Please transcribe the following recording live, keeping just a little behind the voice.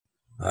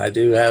I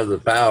do have the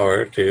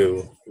power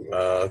to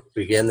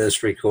begin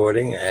this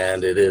recording,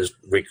 and it is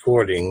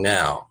recording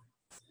now.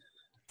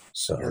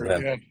 So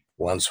then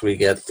once we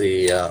get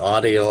the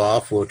audio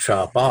off, we'll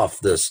chop off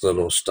this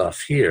little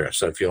stuff here.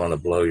 So if you want to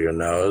blow your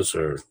nose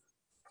or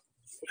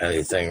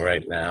anything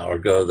right now, or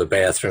go to the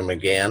bathroom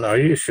again, are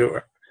you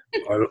sure?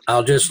 Or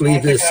I'll just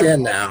leave this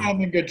in now. I'm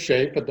in good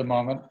shape at the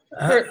moment.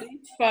 For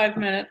 5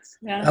 minutes,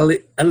 yeah.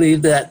 I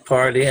leave that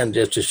part in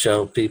just to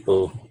show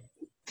people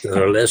that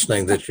are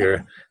listening that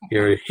you're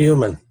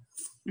human.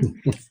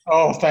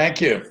 Oh,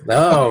 thank you.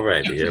 All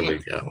right, here we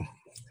go.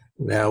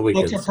 Now we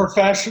It's a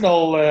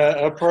professional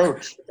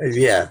approach.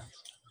 Yeah.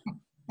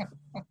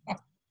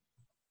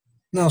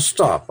 Now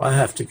stop. I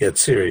have to get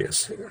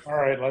serious here. All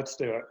right, let's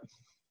do it.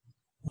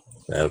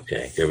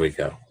 Okay, here we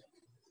go.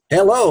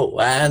 Hello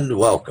and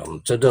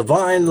welcome to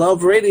Divine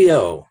Love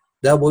Radio,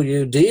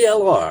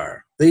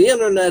 WDLR, the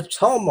Internet's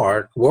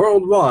hallmark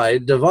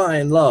worldwide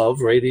Divine Love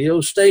radio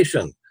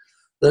station.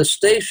 The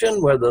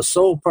station where the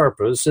sole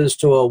purpose is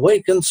to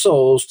awaken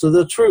souls to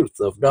the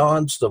truth of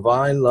God's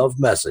divine love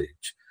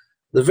message.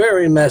 The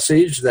very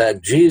message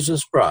that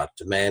Jesus brought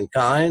to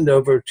mankind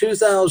over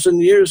 2,000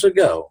 years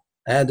ago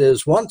and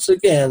is once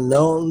again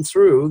known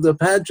through the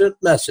pageant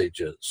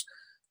messages.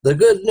 The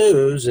good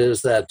news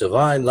is that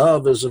divine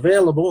love is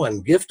available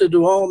and gifted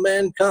to all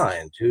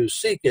mankind who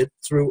seek it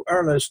through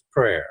earnest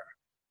prayer.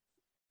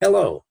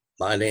 Hello,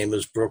 my name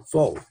is Brooke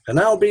Folk, and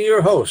I'll be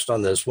your host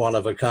on this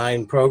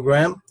one-of-a-kind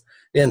program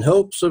in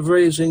hopes of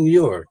raising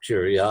your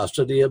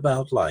curiosity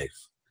about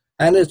life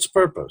and its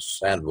purpose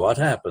and what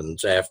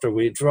happens after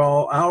we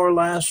draw our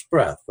last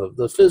breath of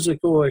the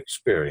physical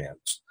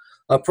experience.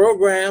 A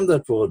program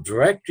that will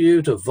direct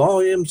you to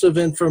volumes of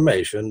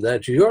information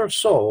that your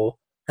soul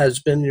has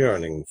been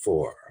yearning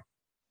for.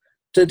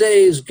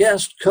 Today's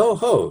guest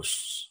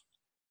co-hosts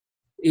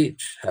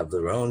each have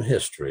their own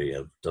history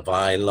of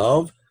divine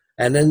love,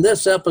 and in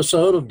this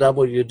episode of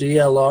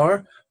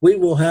WDLR, we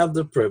will have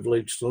the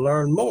privilege to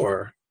learn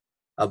more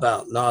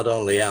about not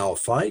only Al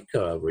Fike,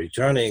 a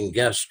returning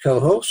guest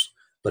co-host,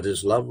 but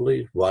his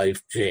lovely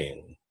wife,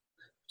 Jeanne.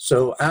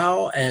 So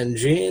Al and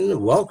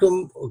Jeanne,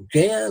 welcome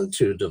again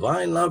to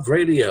Divine Love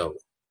Radio.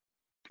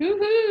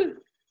 Woohoo!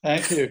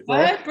 Thank you.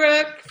 Bye,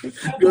 Brooke.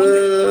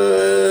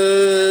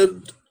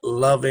 Good,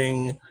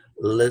 loving,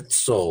 lit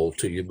soul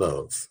to you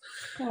both.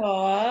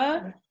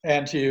 Aww.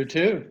 And to you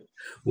too.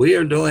 We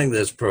are doing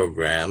this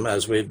program,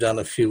 as we've done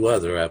a few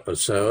other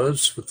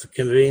episodes, with the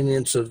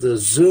convenience of the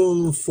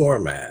Zoom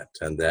format,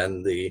 and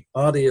then the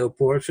audio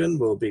portion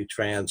will be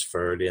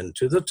transferred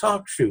into the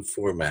talk show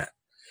format.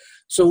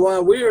 So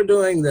while we are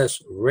doing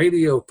this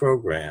radio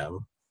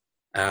program,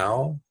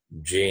 Al,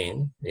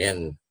 Jeanne,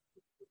 in,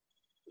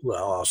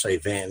 well, I'll say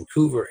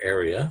Vancouver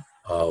area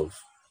of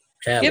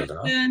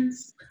Canada.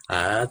 Gibsons.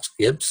 It's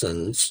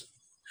Gibsons.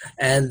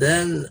 And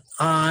then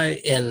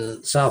I,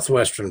 in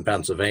southwestern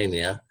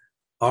Pennsylvania,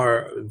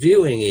 are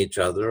viewing each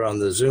other on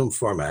the Zoom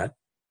format,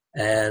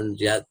 and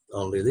yet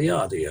only the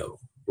audio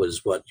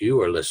was what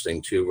you are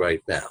listening to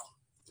right now.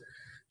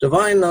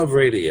 Divine Love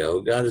Radio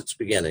got its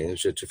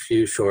beginnings just a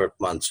few short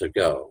months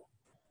ago.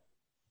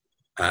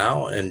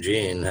 Al and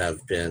Jeanne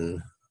have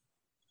been,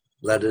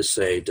 let us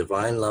say,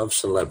 Divine Love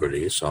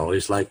celebrities.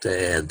 Always like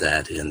to add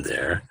that in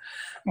there.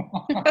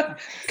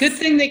 Good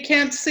thing they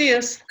can't see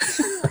us.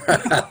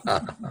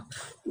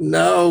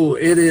 No,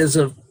 it is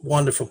a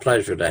wonderful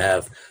pleasure to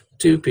have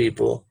two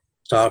people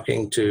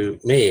talking to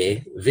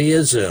me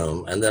via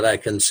Zoom, and that I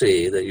can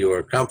see that you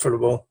are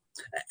comfortable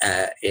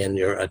in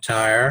your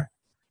attire.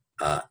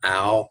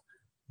 Al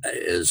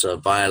is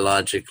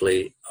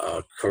biologically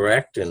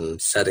correct in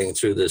setting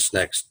through this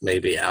next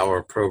maybe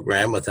hour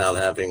program without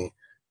having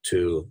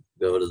to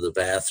go to the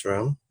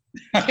bathroom.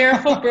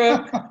 Careful,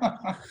 Brooke.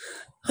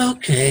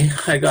 Okay,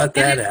 I got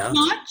that and it's out.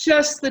 Not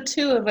just the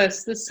two of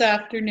us this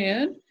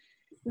afternoon.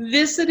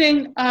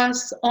 Visiting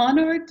us on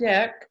our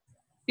deck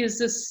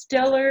is a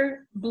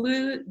stellar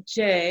blue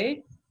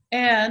jay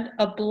and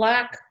a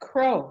black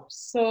crow.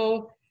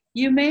 So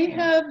you may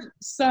have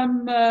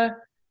some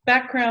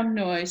background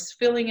noise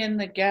filling in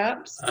the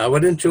gaps. I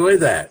would enjoy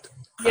that.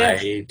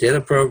 Yes. I did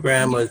a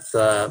program with,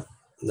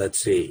 let's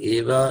see,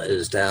 Eva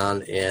is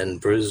down in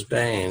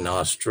Brisbane,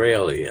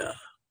 Australia,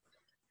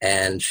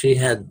 and she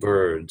had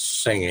birds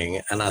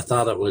singing, and I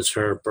thought it was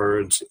her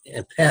birds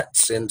and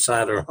pets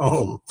inside her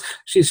home.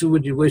 She said,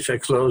 "Would you wish I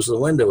closed the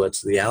window?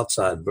 It's the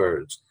outside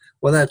birds."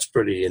 Well, that's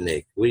pretty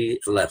unique. We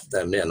left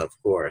them in, of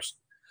course.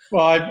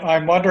 Well,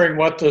 I'm wondering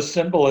what the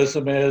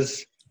symbolism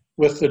is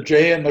with the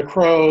jay and the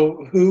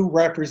crow. Who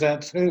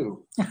represents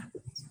who?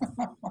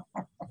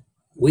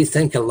 We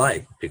think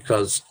alike,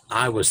 because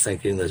I was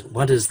thinking that,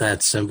 what does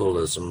that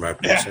symbolism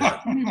represent?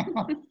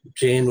 Yeah.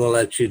 Jeanne will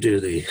let you do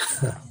the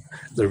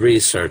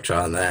research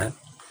on that.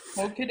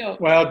 Okey-doke.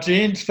 Well,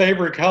 Jean's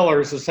favorite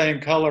color is the same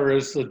color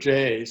as the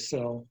jay,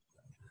 so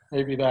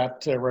maybe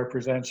that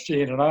represents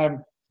Jeanne. And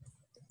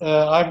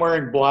I'm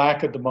wearing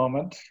black at the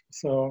moment,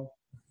 so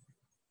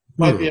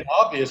might be an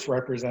obvious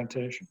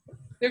representation.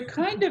 They're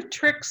kind of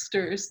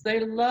tricksters. They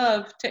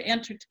love to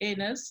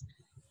entertain us.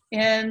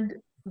 And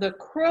the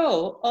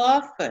crow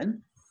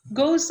often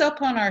goes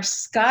up on our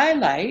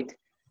skylight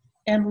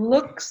and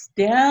looks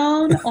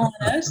down on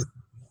us.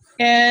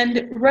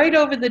 And right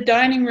over the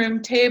dining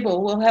room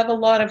table, we'll have a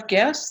lot of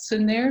guests,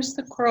 and there's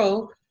the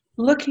crow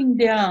looking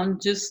down,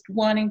 just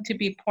wanting to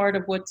be part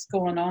of what's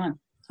going on.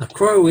 A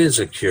crow is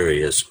a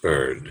curious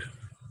bird.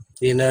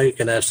 You know, you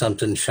can have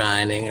something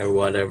shining or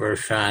whatever,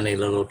 shiny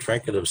little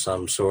trinket of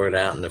some sort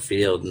out in the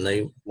field, and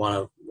they want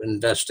to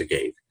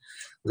investigate.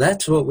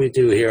 That's what we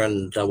do here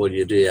in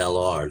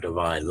WDLR,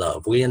 Divine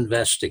Love. We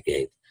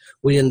investigate.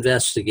 We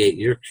investigate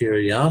your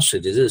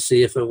curiosity to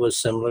see if it was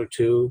similar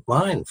to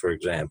mine, for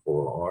example,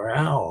 or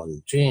Al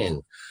and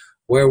Jeanne,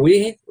 where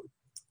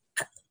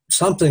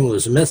something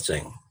was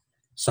missing,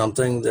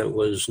 something that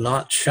was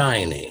not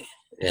shiny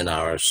in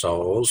our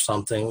souls,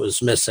 something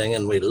was missing,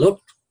 and we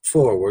looked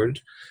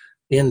forward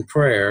in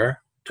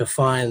prayer to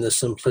find the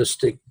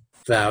simplistic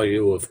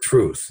value of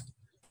truth.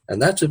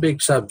 And that's a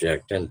big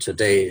subject in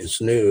today's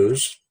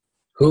news.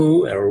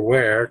 Who or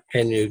where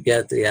can you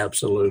get the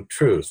absolute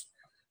truth?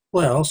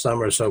 Well,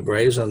 some are so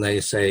brazen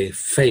they say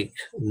fake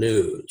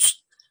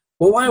news.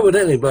 Well, why would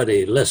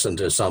anybody listen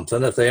to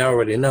something if they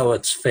already know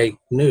it's fake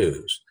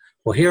news?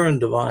 Well, here in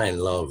Divine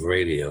Love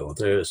Radio,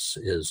 this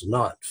is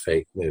not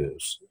fake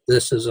news.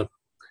 This is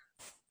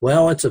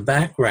it's a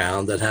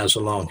background that has a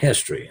long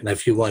history. And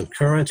if you want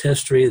current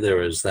history,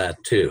 there is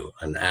that too.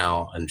 And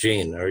Al and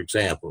Jeanne are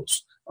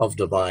examples of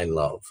divine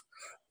love.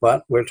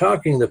 But we're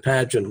talking the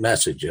pageant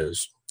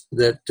messages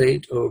that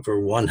date over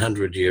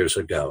 100 years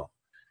ago.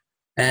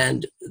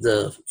 And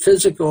the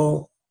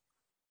physical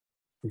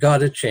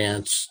got a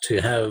chance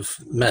to have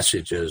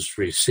messages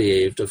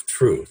received of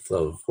truth,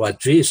 of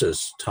what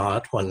Jesus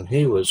taught when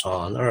he was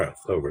on earth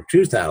over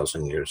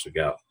 2,000 years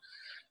ago.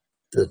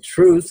 The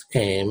truth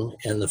came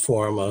in the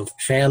form of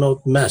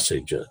channeled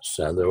messages,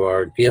 and there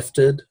are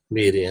gifted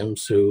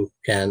mediums who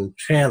can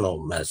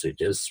channel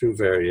messages through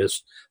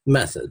various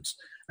methods.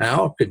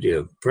 Al, could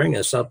you bring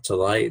us up to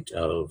light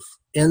of,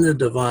 in the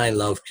Divine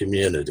Love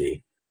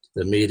community,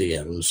 the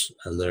mediums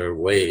and their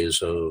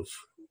ways of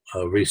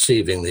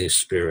receiving these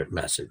spirit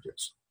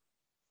messages?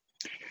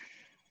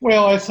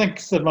 Well, I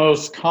think the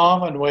most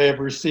common way of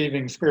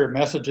receiving spirit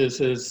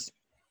messages is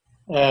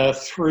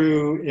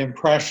through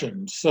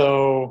impression.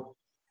 So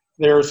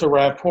there's a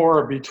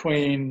rapport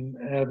between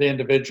the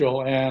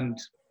individual and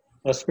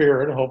a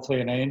spirit, hopefully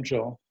an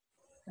angel,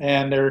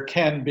 and there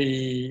can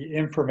be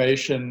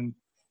information,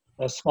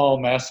 a small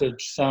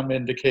message, some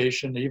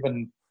indication,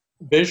 even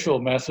visual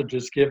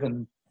messages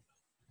given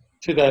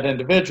to that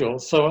individual.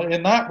 So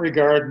in that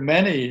regard,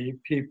 many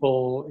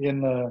people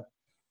in the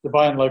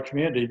Divine Love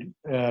community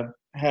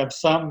have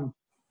some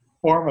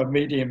form of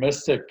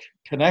mediumistic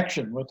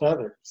connection with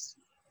others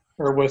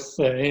or with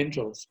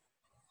angels.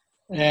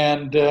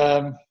 And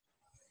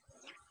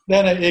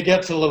then it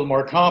gets a little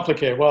more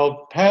complicated.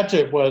 Well,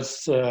 Paget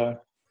was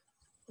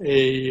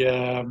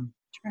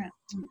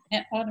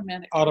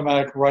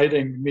automatic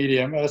writing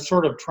medium, a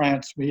sort of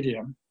trance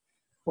medium,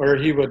 where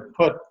he would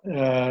put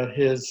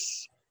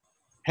his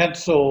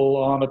pencil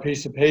on a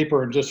piece of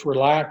paper and just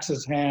relax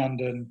his hand,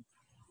 and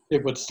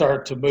it would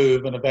start to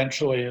move, and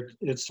eventually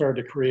it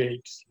started to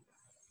create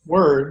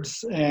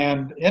words.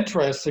 And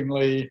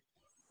interestingly,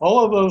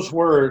 all of those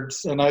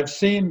words, and I've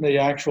seen the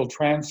actual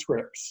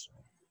transcripts,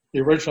 the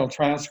original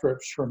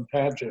transcripts from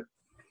Paget,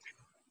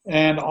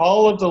 and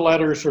all of the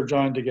letters are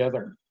joined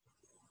together.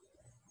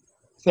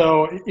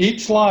 So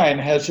each line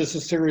has just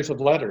a series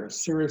of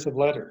letters.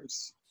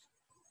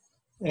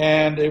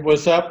 And it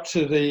was up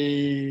to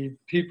the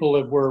people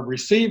that were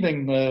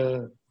receiving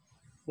the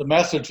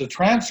message, the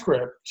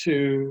transcript,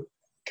 to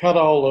cut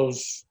all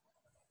those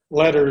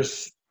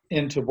letters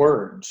into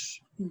words.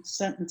 And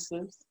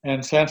sentences.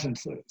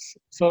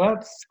 So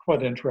that's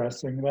quite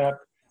interesting, that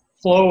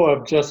flow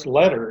of just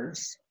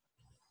letters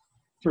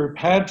through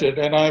Paget.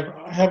 And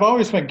I have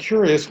always been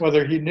curious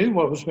whether he knew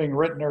what was being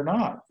written or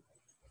not,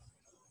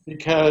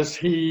 because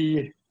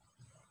he,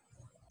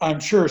 I'm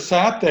sure,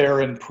 sat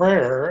there in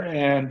prayer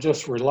and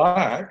just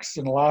relaxed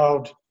and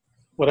allowed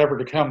whatever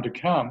to come.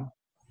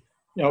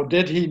 You know,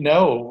 did he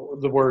know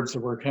the words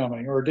that were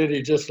coming, or did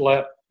he just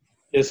let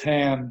his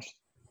hand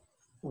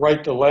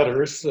write the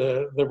letters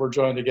that were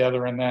joined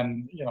together and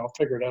then,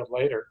 figure it out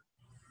later?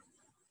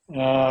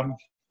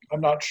 I'm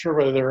not sure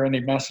whether there are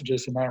any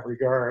messages in that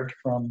regard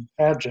from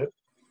Paget.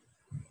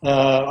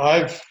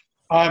 I'm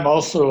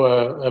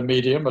also a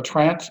medium, a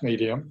trance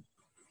medium,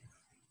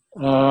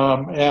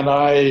 and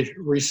I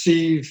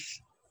receive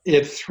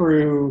it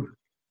through,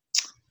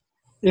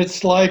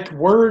 it's like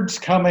words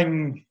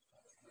coming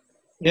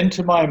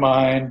into my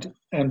mind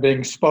and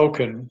being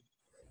spoken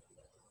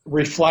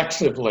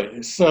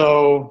reflexively.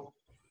 So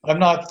I'm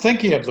not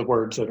thinking of the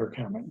words that are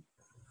coming.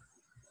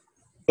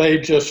 They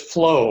just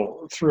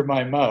flow through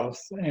my mouth,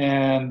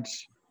 and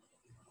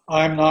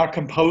I'm not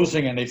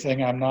composing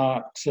anything. I'm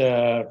not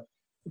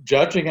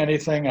judging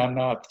anything. I'm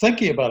not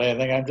thinking about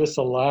anything. I'm just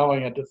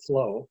allowing it to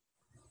flow.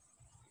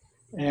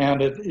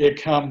 And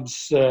it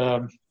comes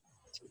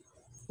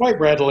quite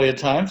readily at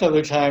times.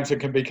 Other times it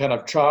can be kind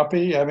of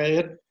choppy. I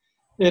mean,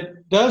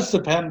 it does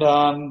depend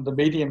on the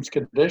medium's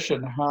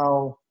condition,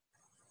 how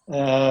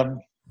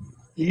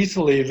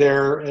easily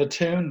they're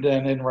attuned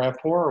and in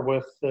rapport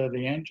with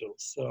the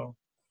angels. So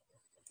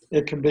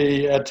it can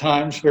be at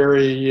times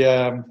very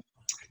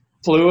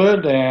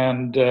fluid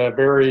and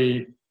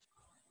very,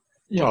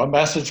 a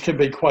message can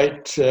be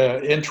quite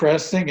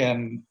interesting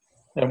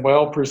and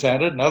well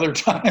presented, and other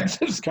times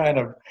it's kind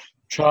of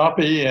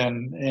choppy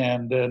and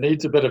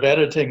needs a bit of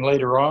editing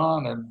later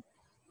on and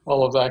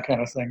all of that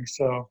kind of thing.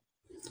 So,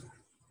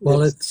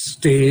 well,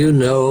 do you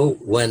know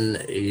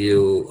when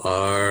you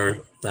are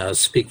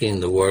speaking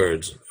the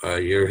words,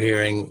 you're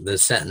hearing the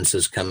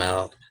sentences come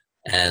out,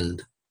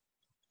 and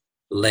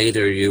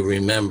later you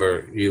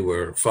remember you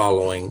were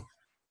following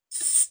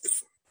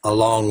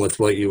along with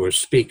what you were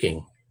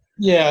speaking?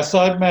 Yeah, so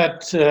I've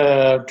met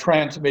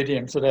trance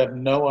mediums that have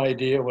no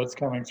idea what's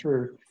coming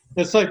through.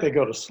 It's like they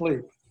go to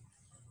sleep,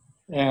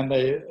 and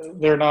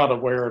they're not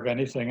aware of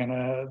anything. And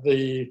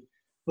the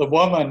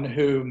woman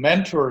who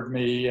mentored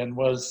me and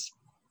was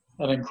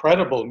an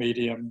incredible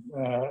medium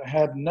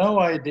had no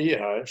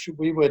idea.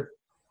 We would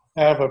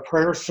have a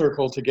prayer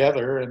circle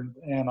together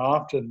and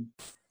often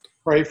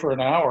pray for an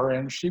hour,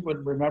 and she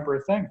wouldn't remember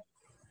a thing.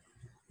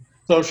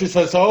 So she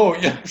says,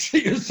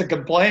 she used to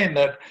complain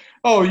that,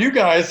 you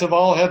guys have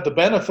all had the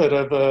benefit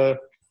of a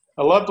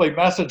lovely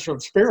message from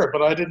Spirit,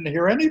 but I didn't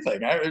hear anything.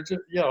 She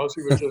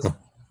was just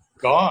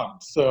gone.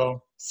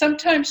 So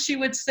sometimes she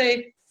would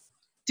say,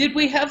 "Did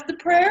we have the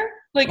prayer?"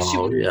 Like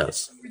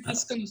yes, we're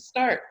just going to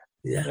start.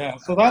 Yeah.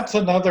 So that's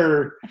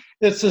another.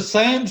 It's the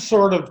same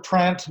sort of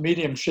trance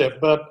mediumship,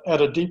 but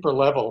at a deeper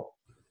level.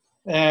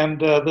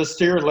 And this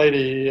dear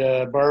lady,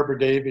 Barbara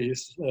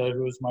Davies,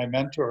 who was my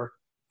mentor,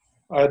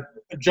 I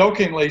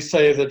jokingly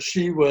say that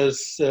she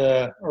was,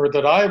 or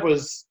that I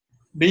was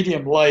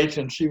medium light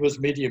and she was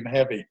medium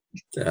heavy.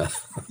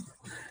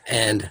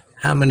 And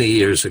how many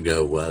years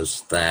ago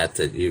was that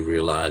you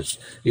realized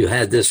you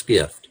had this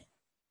gift?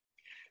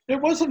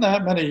 It wasn't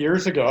that many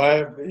years ago.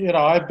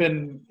 I've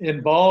been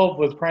involved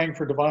with praying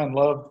for divine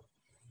love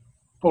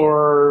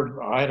for,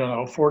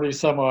 40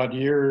 some odd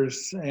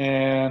years.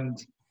 And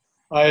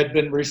I had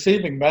been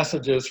receiving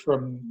messages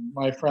from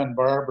my friend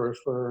Barbara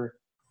for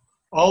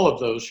all of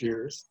those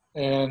years.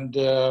 And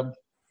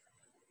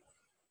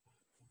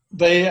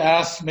they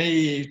asked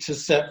me to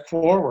set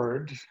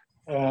forward,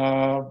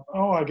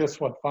 I guess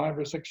 5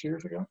 or 6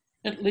 years ago?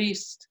 At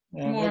least.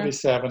 Yeah, maybe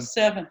 7.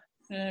 7.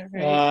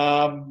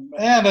 Right.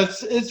 And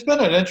it's been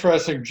an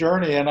interesting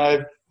journey, and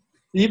I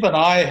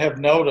have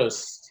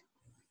noticed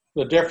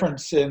the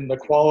difference in the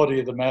quality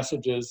of the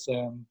messages,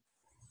 and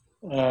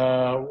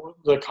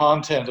the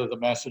content of the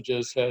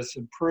messages has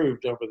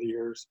improved over the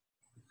years.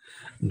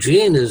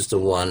 Jeanne is the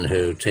one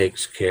who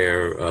takes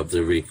care of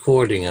the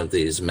recording of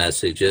these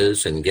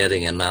messages and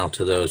getting them out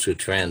to those who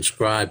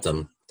transcribe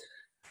them.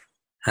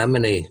 How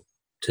many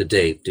to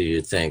date do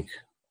you think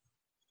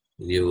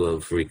you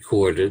have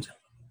recorded?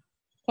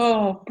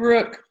 Oh,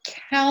 Brooke,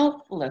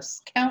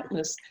 countless.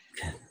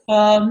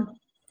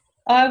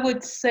 I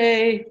would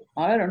say,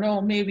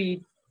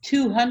 maybe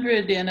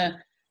 200 in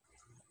a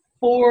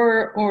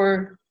 4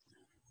 or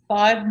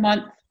 5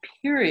 month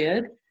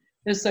period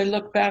as I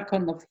look back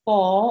on the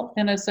fall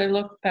and as I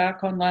look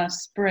back on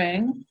last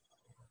spring.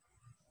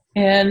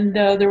 And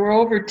there were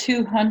over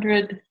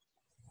 200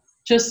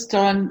 just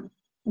on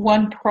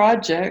one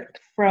project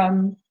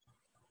from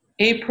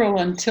April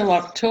until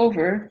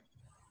October.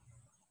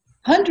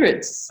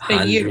 Hundreds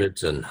a year.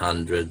 Hundreds and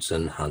hundreds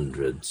and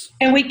hundreds.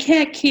 And we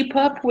can't keep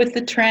up with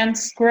the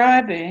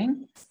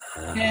transcribing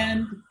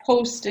and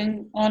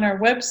posting on our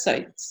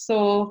website.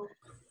 So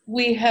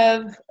we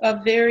have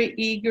a very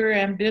eager,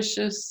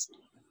 ambitious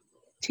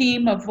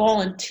team of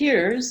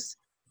volunteers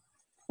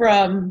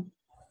from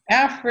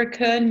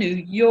Africa,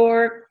 New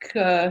York,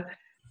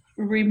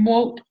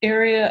 remote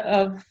area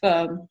of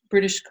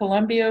British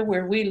Columbia,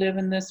 where we live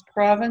in this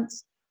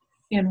province,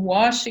 in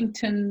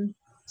Washington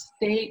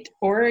State,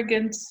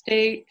 Oregon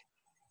State,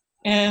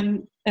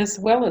 and as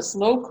well as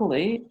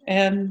locally.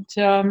 And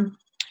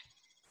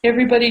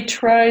everybody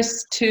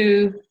tries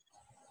to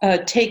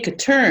take a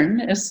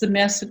turn as the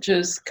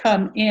messages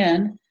come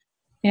in,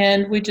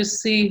 and we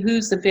just see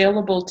who's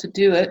available to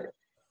do it.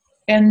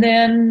 And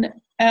then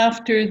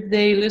after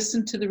they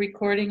listen to the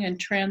recording and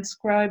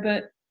transcribe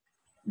it,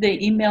 they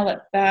email it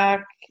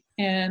back,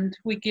 and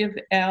we give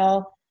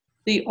Al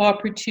the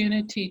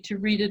opportunity to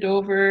read it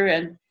over,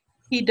 and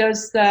he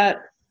does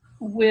that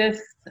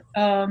with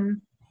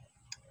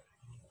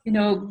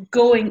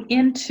going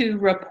into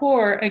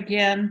rapport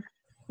again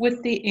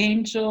with the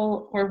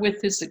angel or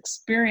with his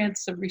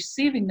experience of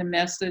receiving the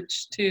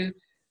message to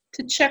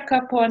check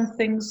up on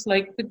things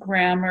like the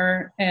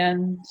grammar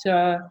and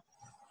the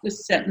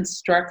sentence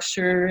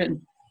structure.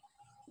 And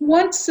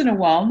once in a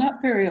while,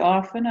 not very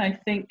often, I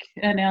think,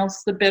 and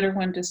Al's the better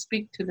one to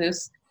speak to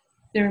this,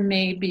 there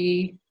may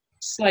be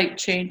slight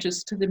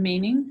changes to the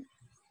meaning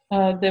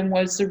than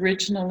was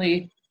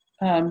originally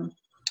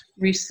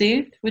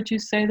received. Would you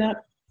say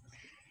that?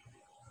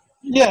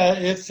 Yeah,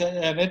 it's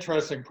an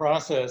interesting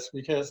process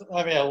because,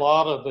 a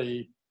lot of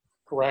the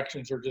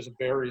corrections are just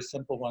very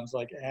simple ones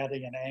like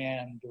adding an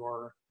and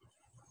or,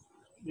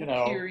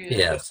 Period.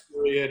 Yes. a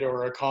period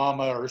or a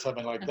comma or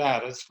something like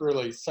that. It's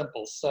really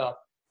simple stuff.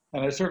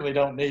 And I certainly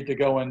don't need to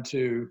go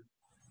into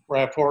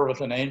rapport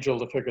with an angel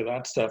to figure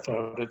that stuff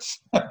out.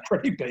 It's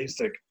pretty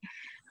basic.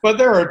 But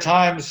there are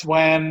times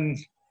when,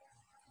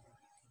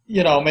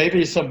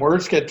 maybe some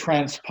words get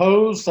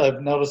transposed.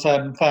 I've noticed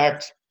that, in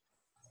fact,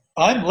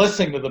 I'm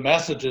listening to the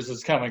messages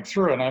that's coming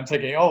through and I'm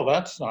thinking, oh,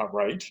 that's not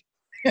right.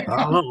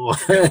 Oh.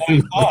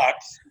 I thought,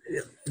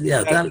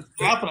 Yeah, as it's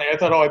happening, I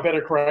thought, oh, I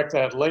better correct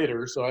that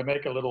later. So I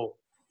make a little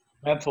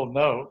mental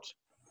note.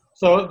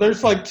 So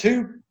there's like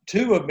two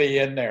of me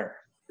in there.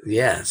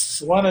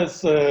 yes. One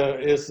is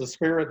the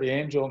spirit, the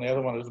angel, and the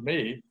other one is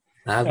me.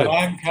 I And would,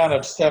 I'm kind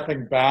of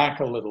stepping back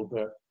a little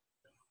bit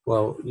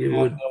well, you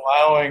and would,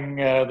 allowing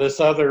this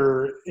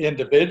other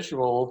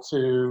individual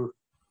to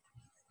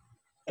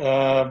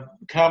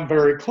come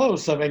very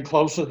close. I mean,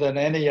 closer than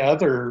any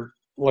other,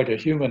 like a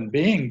human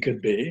being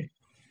could be.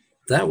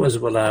 that was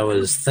what I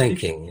was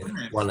thinking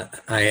when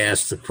I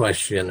asked the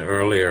question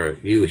earlier.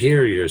 You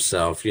hear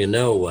yourself, you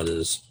know what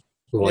is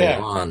going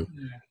on.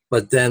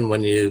 But then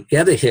when you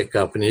get a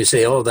hiccup and you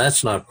say, oh,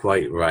 that's not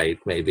quite right,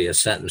 maybe a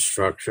sentence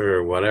structure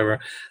or whatever,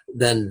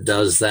 then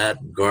does that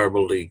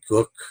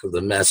gobbledygook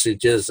the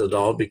messages at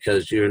all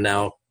because you're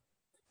now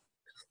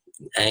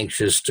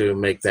anxious to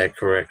make that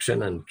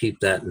correction and keep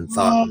that in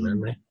thought and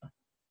memory?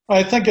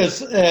 I think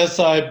as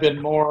I've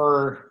been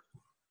more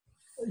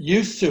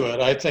used to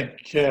it, I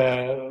think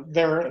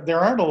there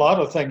aren't a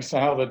lot of things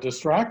now that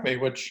distract me,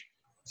 which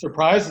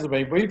surprises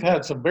me. We've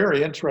had some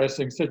very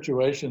interesting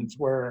situations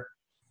where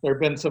there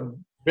have been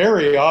some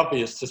very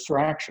obvious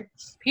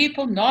distractions.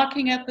 People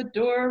knocking at the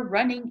door,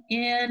 running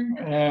in,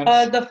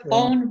 And the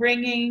phone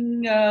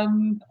ringing,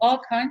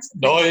 all kinds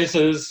of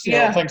noises,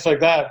 Yeah. Things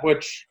like that,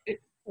 which,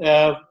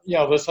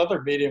 this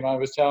other medium I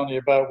was telling you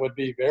about would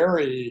be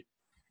very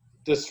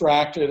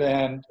distracted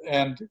and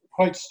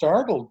quite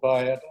startled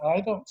by it. I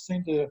don't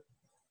seem to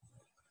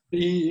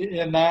be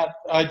in that.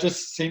 I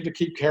just seem to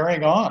keep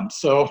carrying on.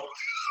 So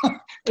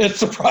it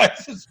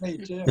surprises me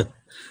too.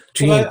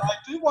 Jeanne, But I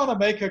do want to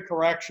make a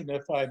correction,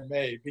 if I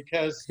may,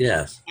 because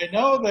yes. I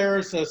know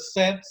there's a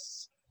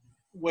sense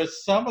with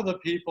some of the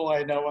people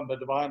I know in the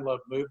Divine Love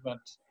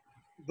movement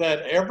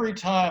that every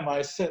time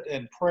I sit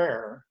in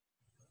prayer,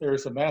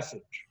 there's a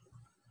message.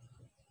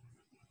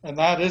 And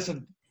that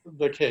isn't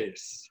the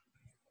case.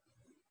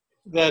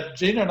 That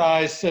Jeanne and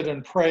I sit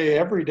and pray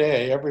every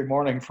day, every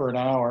morning for an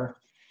hour.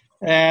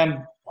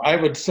 And I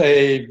would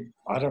say,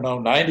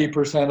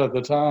 90% of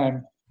the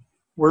time,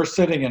 we're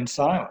sitting in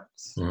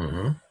silence.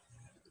 Mm-hmm.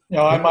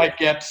 I might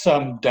get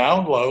some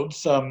download,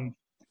 some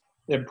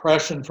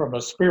impression from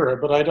a spirit,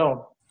 but I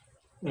don't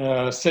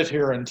sit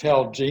here and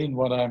tell Jeanne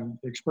what I'm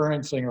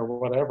experiencing or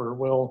whatever.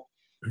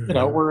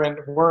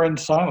 We're in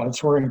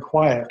silence, we're in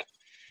quiet.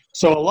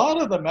 So a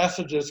lot of the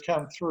messages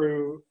come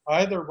through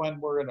either when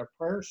we're in a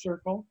prayer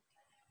circle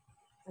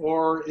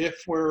or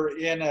if we're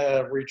in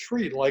a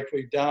retreat like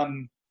we've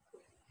done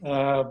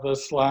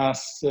this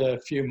last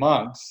few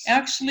months.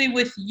 Actually,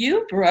 with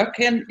you, Brooke,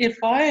 and if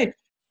I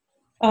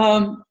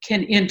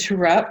can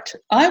interrupt,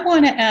 I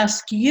want to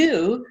ask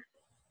you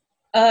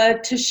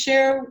to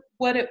share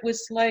what it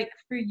was like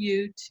for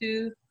you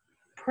to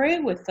pray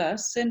with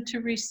us and to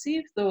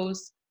receive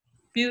those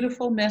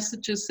beautiful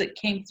messages that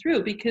came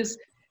through, because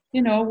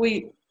we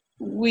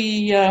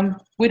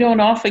don't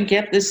often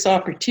get this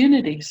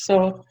opportunity.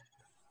 So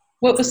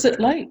what was it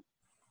like?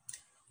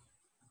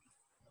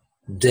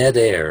 Dead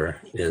air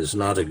is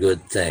not a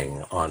good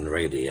thing on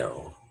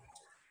radio.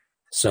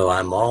 So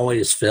I'm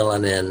always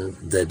filling in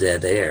the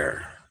dead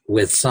air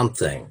with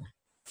something.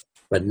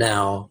 But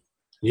now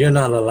you're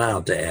not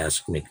allowed to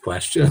ask me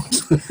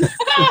questions.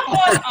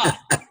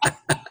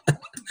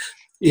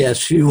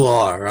 Yes, you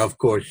are. Of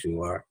course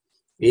you are.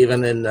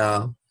 Even in,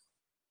 I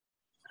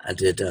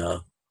did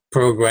a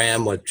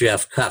program with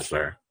Jeff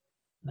Cutler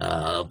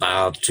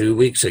about 2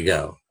 weeks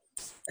ago.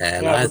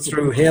 And I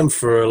threw him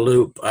for a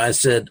loop. I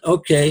said,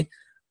 okay,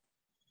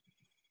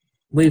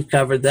 we've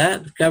covered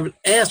that.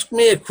 Ask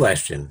me a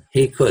question.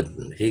 He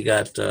couldn't. He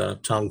got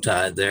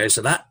tongue-tied there. I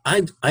said,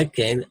 I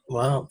can't.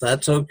 Well,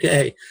 that's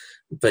okay.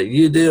 But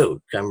you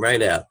do. Come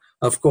right out.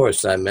 Of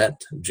course, I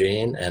met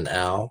Jeanne and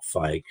Al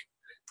Fike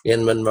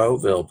in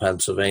Monroeville,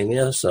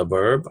 Pennsylvania,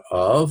 suburb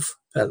of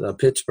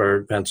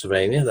Pittsburgh,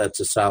 Pennsylvania. That's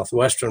the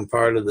southwestern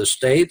part of the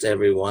state.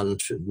 Everyone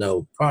should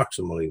know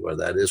approximately where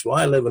that is. Well,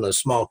 I live in a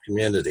small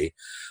community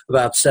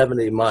about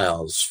 70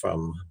 miles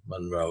from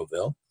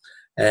Monroeville,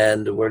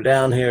 and we're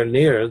down here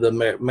near the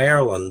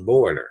Maryland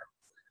border.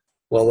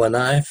 Well, when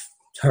I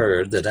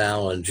heard that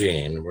Al and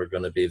Jeanne were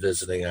going to be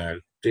visiting our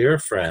dear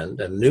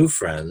friend and new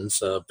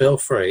friends, Bill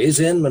Fraze,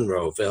 in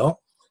Monroeville,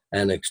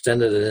 and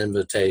extended an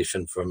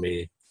invitation for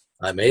me,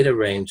 I made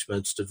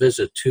arrangements to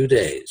visit 2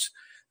 days.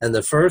 And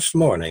the first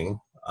morning,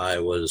 I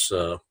was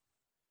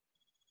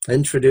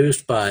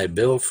introduced by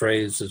Bill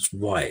Fraze's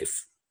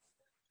wife.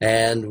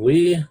 And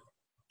we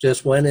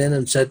just went in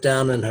and sat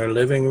down in her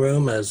living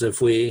room as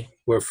if we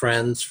were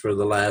friends for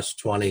the last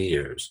 20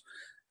 years.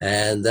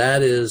 And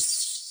that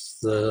is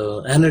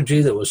the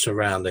energy that was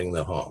surrounding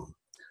the home.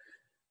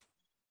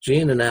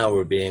 Jeanne and Al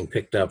were being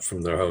picked up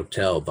from their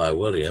hotel by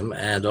William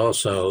and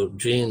also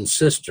Jeanne's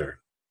sister,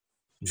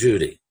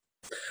 Judy.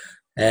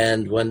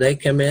 And when they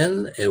came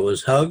in, it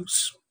was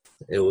hugs,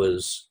 it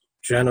was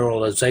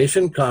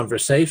generalization,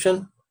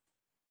 conversation,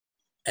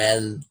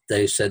 and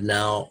they said,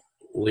 now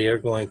we are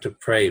going to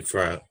pray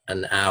for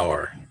an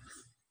hour.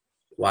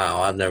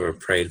 Wow, I've never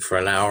prayed for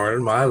an hour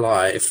in my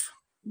life.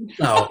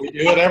 No. We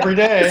do it every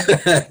day.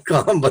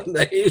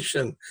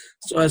 Combination.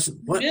 So I said,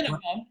 what? Minimum.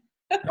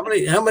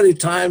 How many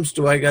times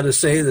do I got to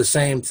say the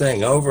same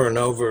thing over and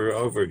over and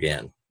over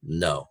again?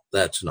 No,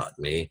 that's not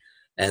me.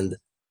 And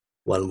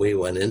when we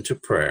went into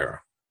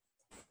prayer,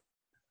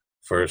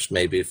 first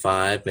maybe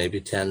 5,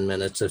 maybe 10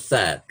 minutes, if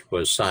that,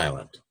 was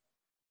silent.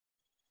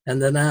 And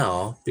then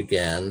Al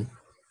began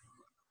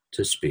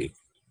to speak.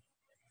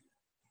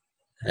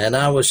 And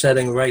I was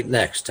sitting right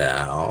next to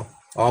Al,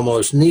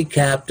 almost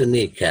kneecap to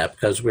kneecap,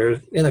 because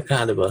we're in a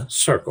kind of a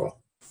circle.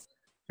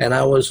 And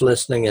I was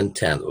listening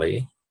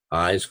intently,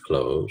 eyes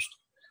closed.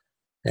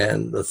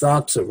 And the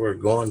thoughts that were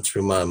going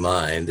through my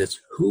mind is,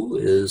 who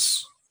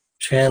is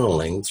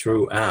channeling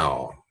through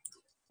Al?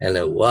 And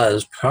it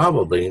was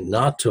probably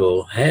not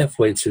till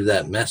halfway through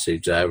that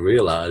message I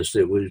realized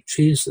it was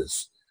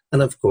Jesus.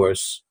 And of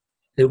course,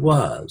 it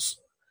was.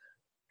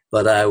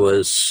 But I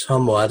was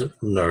somewhat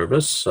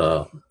nervous,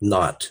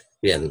 not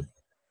in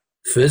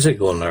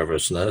physical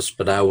nervousness,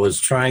 but I was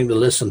trying to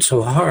listen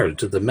so hard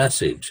to the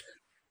message.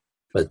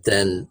 But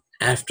then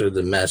after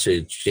the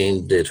message,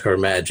 Jeanne did her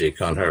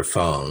magic on her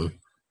phone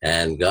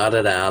and got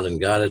it out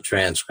and got it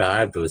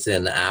transcribed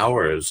within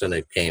hours, and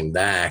it came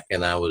back,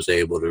 and I was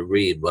able to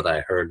read what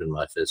I heard in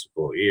my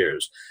physical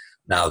ears.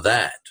 Now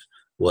that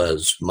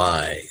was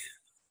my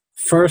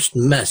first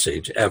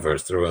message ever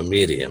through a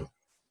medium,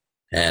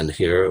 and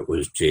here it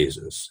was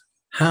Jesus.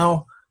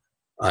 How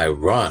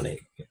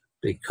ironic,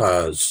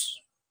 because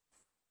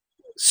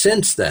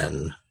since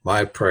then,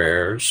 my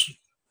prayers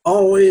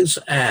always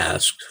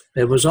asked,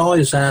 it was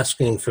always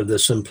asking for the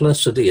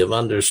simplicity of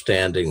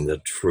understanding the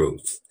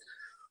truth.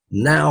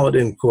 Now it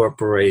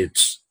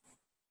incorporates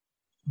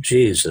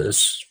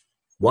Jesus.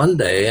 One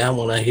day I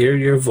want to hear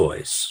your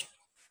voice.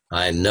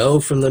 I know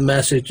from the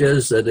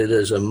messages that it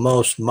is a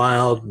most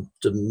mild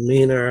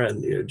demeanor,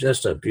 and you're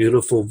just a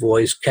beautiful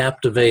voice,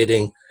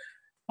 captivating.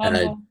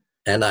 And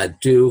I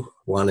do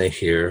want to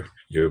hear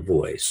your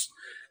voice.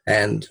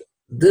 And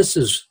this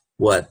is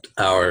what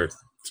our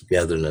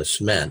togetherness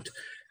meant.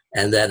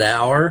 And that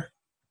hour,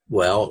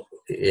 well,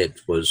 it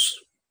was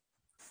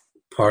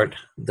part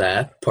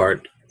that,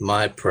 part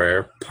my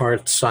prayer,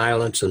 part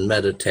silence and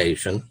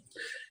meditation.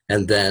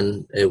 And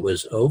then it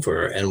was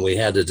over, and we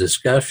had a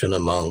discussion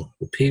among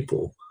the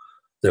people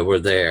that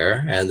were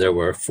there, and there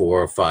were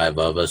 4 or 5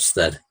 of us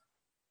that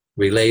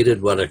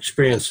related what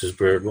experiences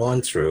we were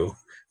going through,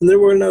 and there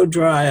were no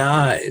dry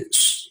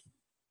eyes.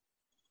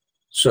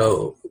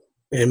 So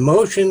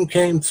emotion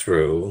came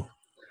through,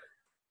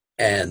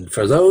 and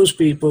for those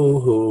people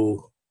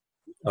who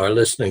are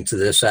listening to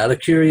this out of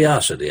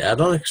curiosity, I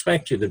don't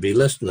expect you to be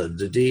listening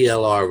to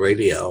DLR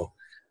radio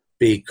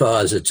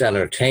because it's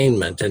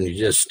entertainment and you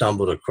just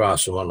stumbled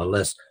across it on a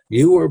list.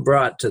 You were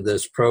brought to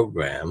this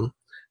program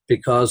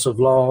because of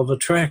law of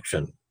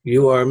attraction.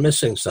 You are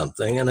missing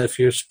something, and if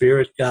your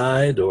spirit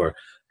guide, or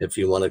if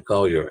you want to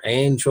call your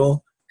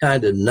angel,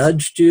 kind of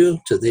nudged you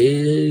to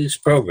these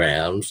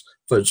programs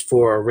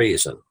for a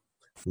reason.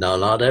 Now,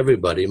 not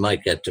everybody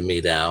might get to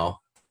meet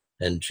Al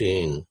and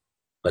Jeanne,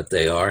 but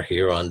they are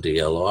here on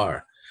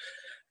DLR.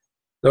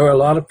 There are a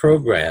lot of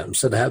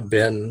programs that have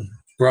been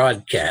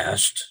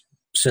broadcast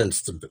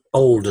since the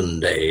olden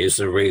days,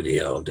 the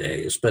radio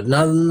days, but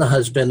none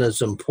has been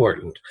as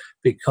important,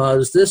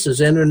 because this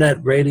is internet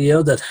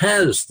radio that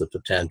has the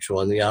potential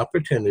and the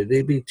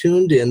opportunity to be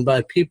tuned in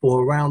by people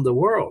around the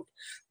world.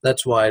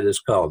 That's why it is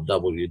called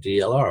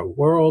WDLR,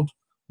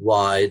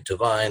 Worldwide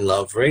Divine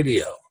Love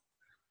Radio.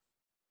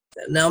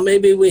 Now,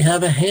 maybe we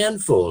have a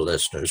handful of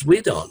listeners.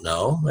 We don't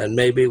know. And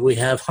maybe we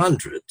have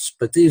hundreds.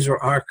 But these are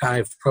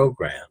archived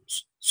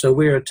programs. So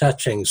we are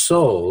touching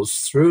souls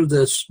through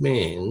this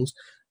means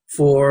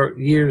for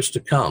years to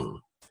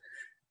come.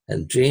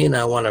 And Jeanne,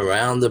 I went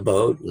around the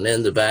boat and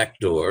in the back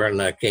door,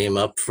 and I came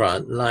up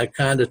front, and I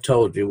kind of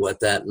told you what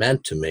that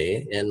meant to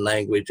me in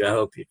language I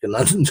hope you can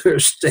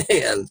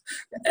understand,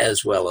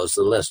 as well as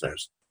the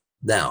listeners.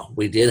 Now,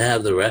 we did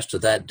have the rest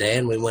of that day,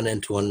 and we went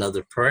into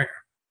another prayer.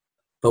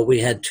 But we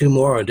had 2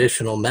 more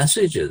additional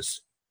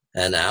messages.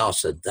 And Al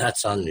said,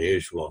 that's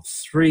unusual.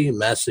 3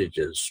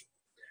 messages.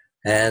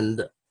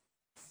 And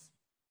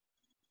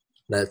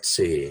let's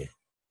see.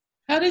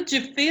 How did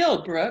you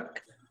feel,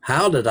 Brooke?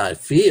 How did I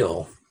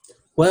feel?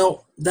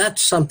 Well,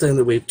 that's something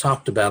that we've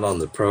talked about on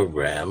the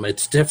program.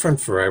 It's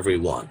different for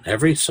everyone.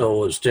 Every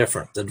soul is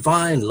different. The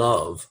divine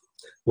love,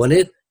 when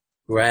it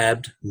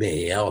grabbed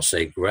me, I'll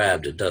say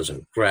grabbed, it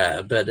doesn't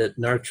grab, but it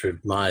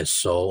nurtured my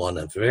soul in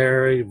a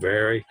very,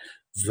 very,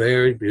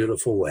 very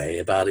beautiful way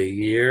about 1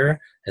 year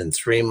and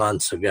 3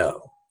 months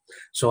ago.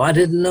 So I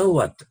didn't know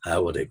what I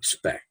would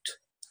expect.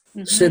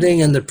 sitting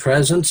in the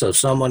presence of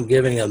someone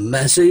giving a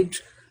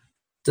message.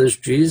 Does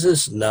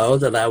Jesus know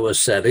that I was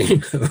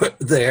sitting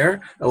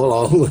there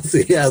along with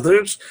the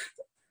others?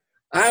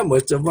 I'm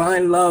with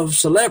Divine Love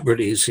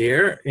celebrities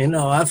here.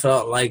 I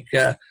felt like,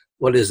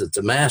 what is it?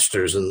 The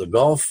Masters and the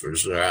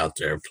golfers are out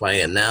there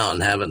playing now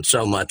and having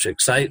so much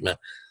excitement.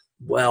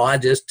 Well, I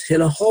just hit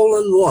a hole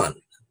in one.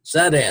 Does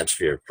that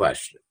answer your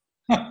question?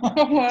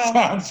 Wow.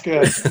 Sounds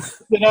good.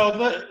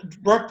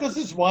 Brooke, this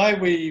is why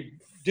we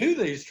do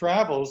these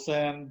travels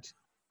and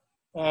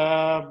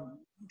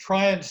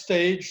try and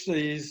stage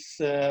these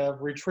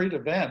retreat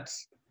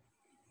events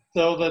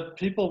so that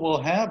people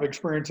will have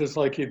experiences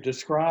like you've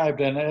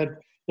described. And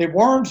it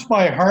warms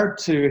my heart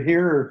to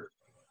hear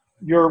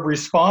your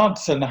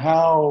response and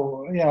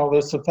how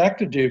this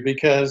affected you,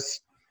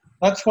 because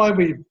that's why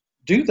we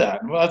do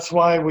that. That's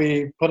why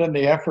we put in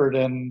the effort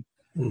and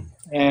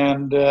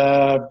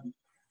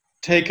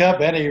take up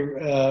any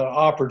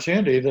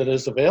opportunity that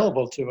is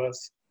available to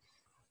us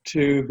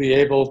to be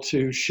able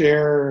to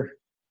share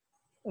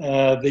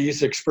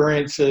these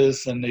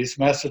experiences and these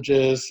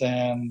messages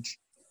and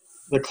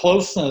the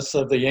closeness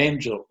of the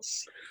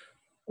angels.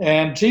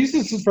 And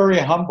Jesus is very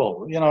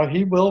humble.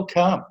 He will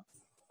come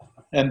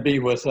and be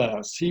with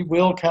us. He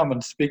will come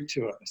and speak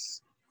to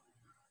us.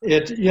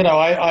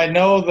 I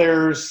know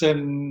there's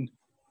in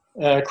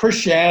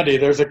Christianity,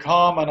 there's a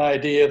common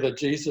idea that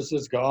Jesus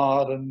is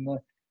God, and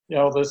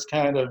this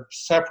kind of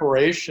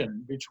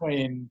separation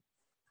between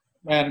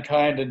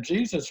mankind and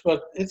Jesus,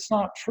 but it's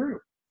not true.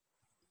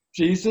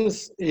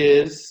 Jesus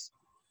is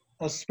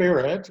a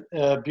spirit,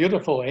 a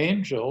beautiful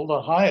angel,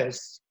 the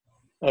highest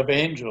of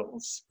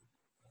angels.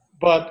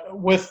 But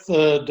with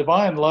the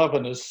divine love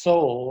in his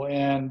soul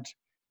and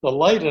the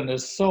light in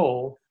his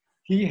soul,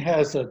 he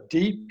has a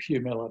deep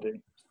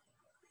humility,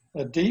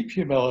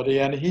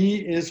 and he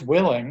is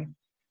willing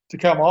to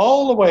come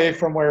all the way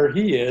from where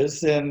he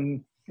is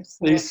in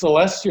these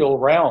celestial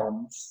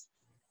realms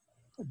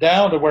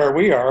down to where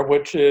we are,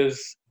 which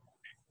is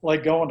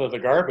like going to the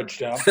garbage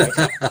dump.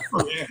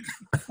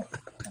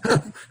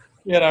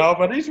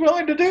 But he's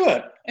willing to do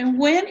it. And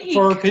when he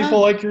for people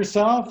like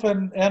yourself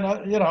and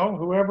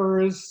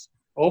whoever is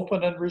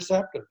open and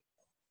receptive.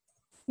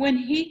 When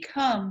he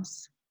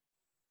comes,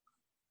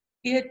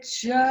 it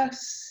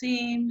just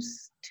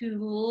seems to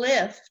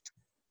lift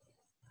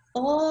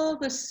all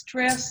the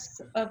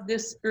stress of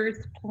this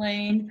earth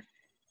plane,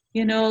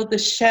 the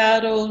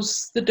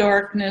shadows, the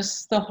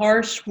darkness, the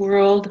harsh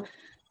world,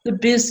 the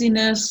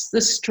busyness, the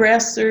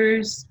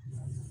stressors,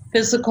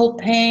 physical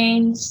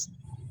pains.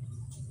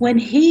 When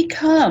he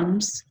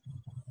comes,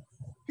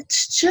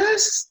 it's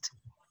just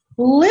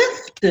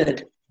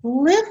lifted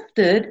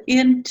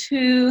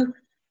into,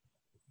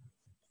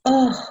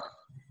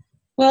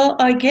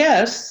 I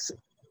guess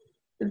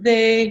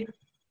they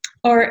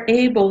are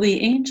able, the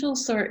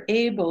angels are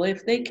able,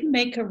 if they can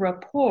make a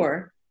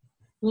rapport,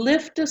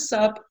 lift us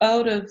up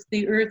out of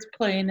the earth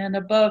plane and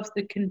above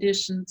the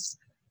conditions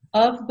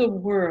of the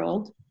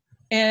world.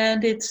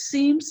 And it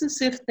seems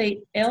as if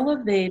they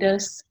elevate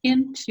us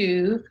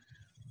into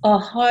a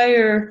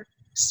higher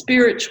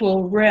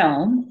spiritual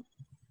realm.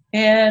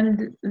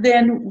 And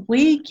then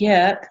we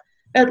get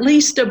at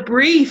least a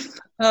brief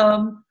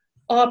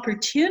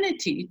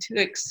opportunity to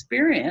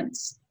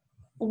experience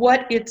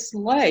what it's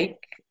like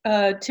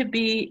to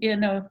be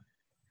in a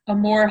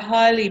more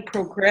highly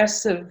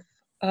progressive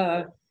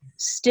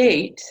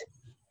state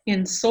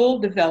in soul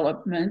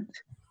development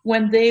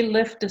when they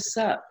lift us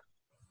up.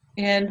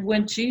 And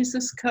when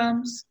Jesus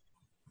comes,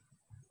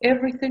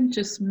 everything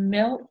just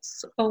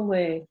melts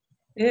away.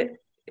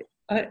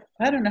 I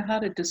don't know how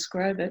to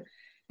describe it.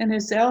 And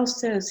as Al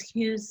says,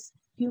 his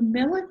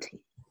humility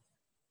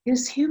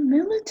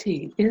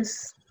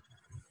is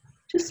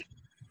just,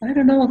 I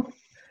don't know,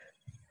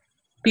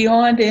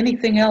 beyond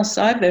anything else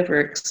I've ever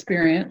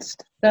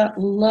experienced. That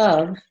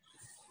love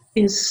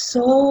is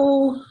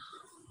so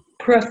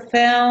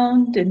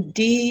profound and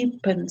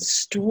deep and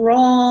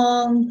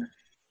strong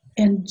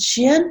and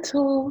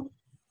gentle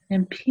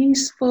and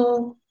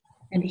peaceful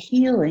and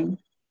healing.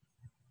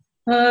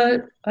 I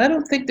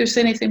don't think there's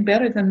anything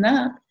better than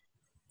that.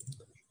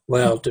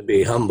 Well, to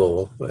be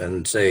humble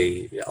and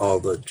say all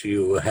that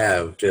you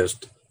have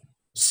just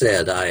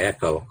said, I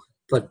echo,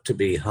 but to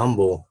be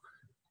humble,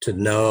 to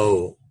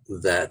know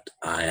that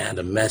I had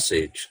a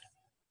message,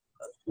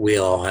 we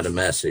all had a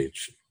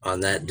message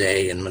on that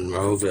day in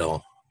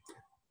Monroeville,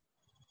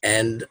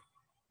 and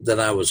that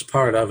I was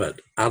part of it.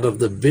 Out of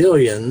the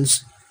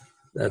billions,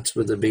 that's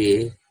with a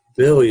B,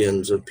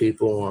 billions of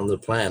people on the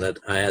planet,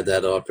 I had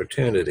that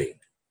opportunity.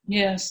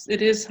 Yes,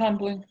 it is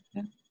humbling.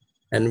 Yeah.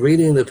 And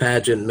reading the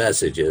pageant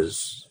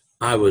messages,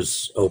 I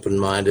was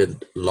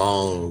open-minded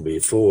long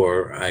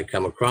before I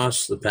come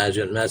across the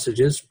pageant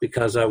messages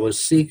because I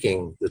was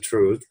seeking the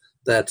truth.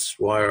 That's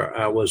where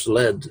I was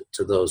led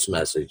to those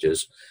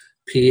messages.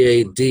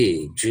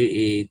 PADGETT,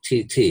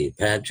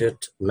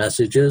 pageant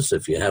messages.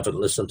 If you haven't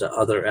listened to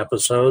other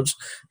episodes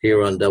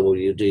here on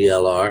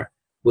WDLR,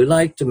 we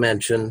like to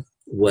mention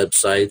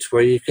websites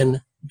where you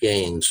can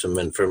gain some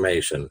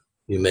information.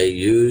 You may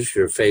use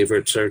your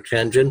favorite search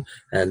engine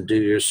and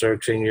do your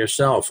searching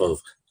yourself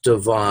of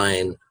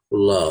divine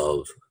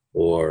love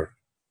or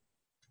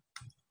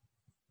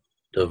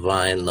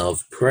divine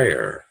love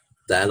prayer.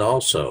 That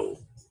also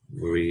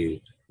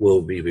we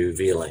will be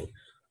revealing.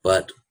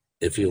 But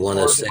if you want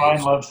to Or say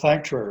Divine Love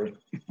Sanctuary.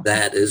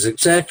 that is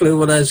exactly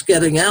what I was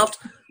getting out.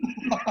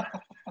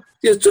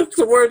 You took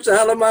the words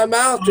out of my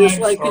mouth just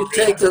I'm like sorry. you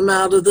take them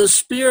out of the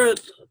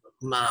spirit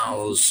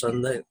mouths,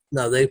 and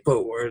they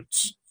put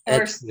words.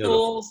 Our It's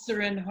beautiful. souls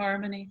are in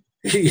harmony.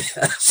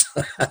 Yes.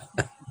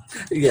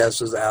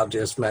 Yes, as Al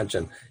just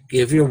mentioned.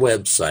 Give your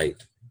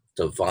website,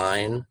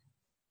 Divine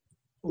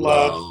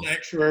Love.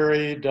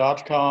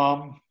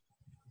 LoveSanctuary.com.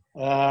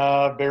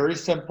 Very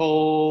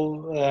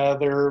simple.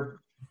 There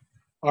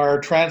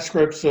are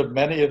transcripts of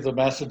many of the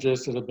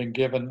messages that have been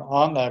given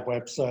on that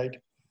website,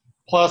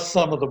 plus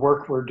some of the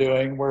work we're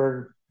doing.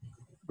 We're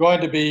going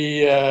to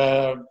be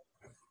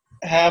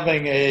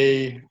having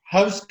a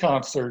house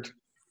concert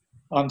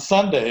on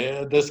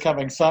Sunday, this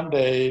coming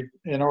Sunday,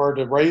 in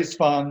order to raise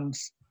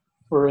funds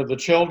for the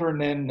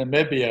children in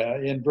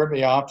Namibia, in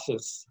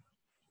Brimopsis,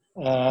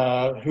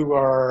 who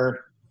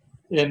are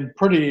in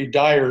pretty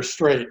dire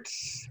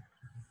straits.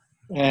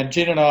 And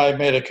Jeanne and I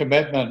made a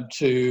commitment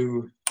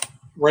to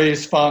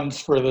raise funds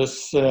for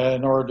this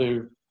in order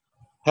to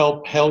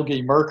help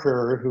Helgi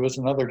Merker, who is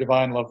another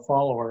Divine Love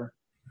follower,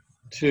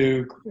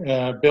 to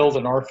build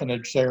an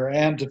orphanage there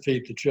and to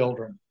feed the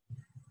children.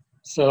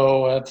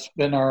 So it's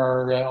been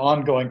our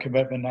ongoing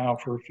commitment now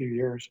for a few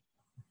years.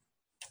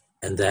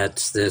 And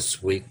that's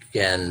this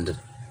weekend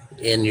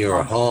in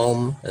your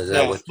home? Is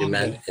that what you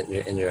meant?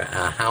 In your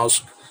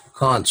house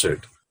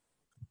concert?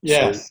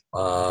 Yes.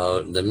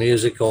 So the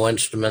musical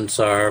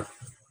instruments are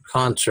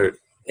concert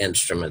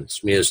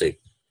instruments, music,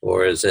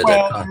 or is it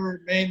they're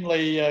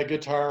mainly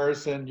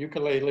guitars and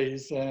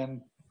ukuleles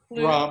and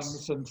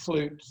drums and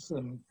flutes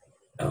and.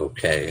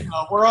 Okay.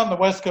 We're on the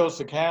west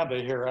coast of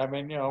Canada here. I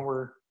mean,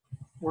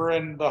 we're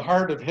in the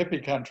heart of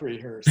hippie country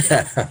here.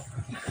 So.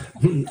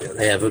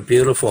 They have a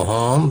beautiful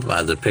home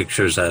by the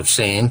pictures I've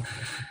seen,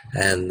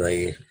 and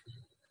the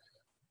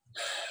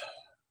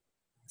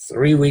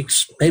 3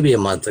 weeks, maybe a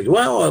month ago.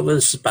 Well, it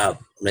was about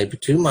maybe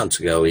 2 months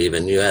ago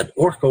even. You had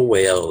orca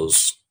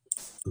whales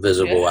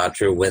visible out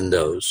your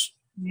windows.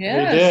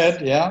 Yes. We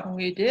did, yeah.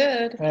 We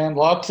did. And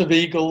lots of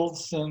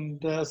eagles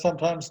and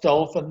sometimes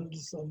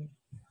dolphins and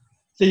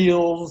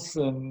seals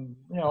and,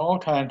 all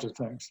kinds of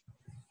things.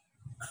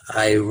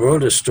 I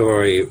wrote a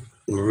story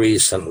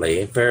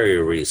recently, very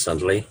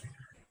recently,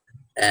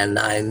 and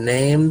I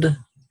named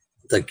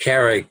the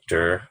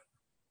character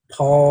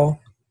Paul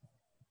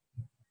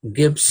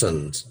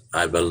Gibson,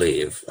 I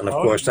believe. And of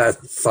course, I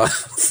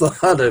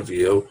thought of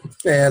you.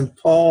 And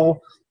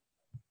Paul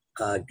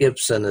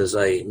Gibson is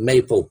a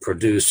maple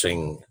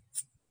producing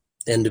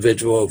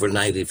individual over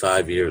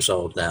 95 years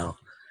old now.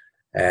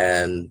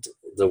 And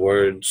the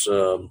words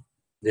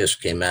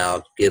just came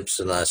out,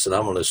 Gibson. I said,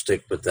 I'm going to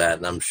stick with that.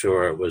 And I'm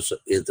sure it was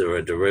either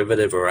a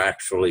derivative or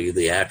actually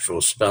the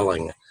actual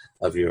spelling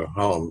of your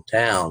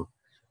hometown.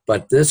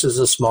 But this is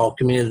a small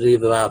community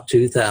of about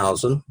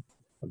 2,000,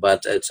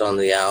 but it's on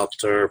the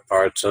outer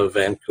parts of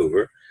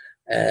Vancouver.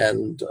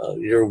 And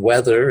your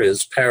weather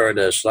is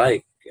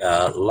paradise-like,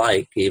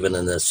 even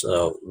in this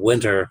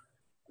winter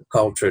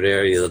cultured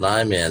area that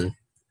I'm in.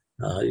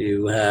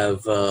 You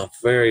have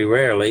very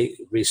rarely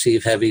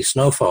receive heavy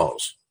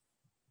snowfalls.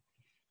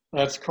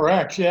 That's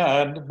correct,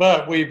 yeah.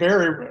 But we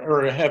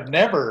have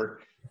never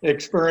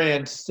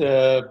experienced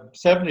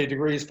 70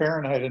 degrees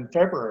Fahrenheit in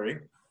February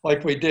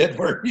like we did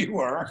where you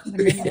are.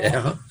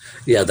 Yeah.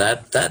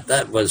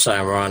 That was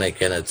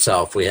ironic in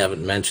itself. We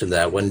haven't mentioned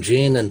that. When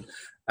Jeanne and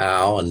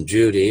Al and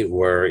Judy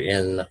were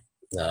in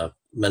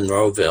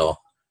Monroeville,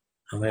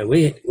 I mean,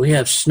 we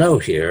have snow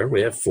here.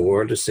 We have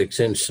 4 to 6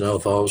 inch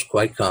snowfalls,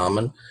 quite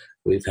common.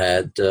 We've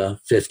had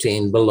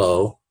 15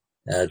 below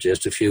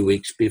just a few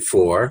weeks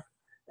before.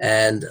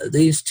 And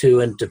these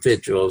two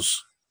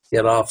individuals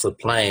get off the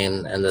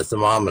plane and the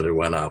thermometer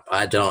went up.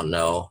 I don't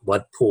know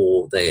what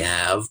pool they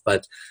have,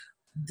 but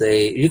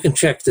you can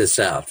check this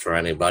out for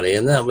anybody.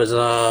 And that was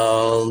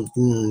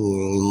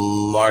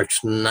March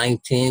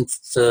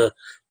 19th to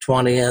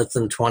 20th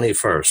and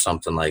 21st,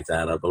 something like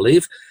that, I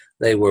believe.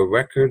 They were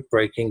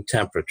record-breaking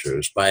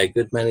temperatures by a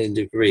good many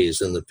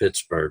degrees in the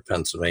Pittsburgh,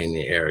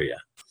 Pennsylvania area.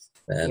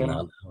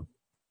 And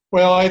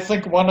well, I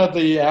think one of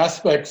the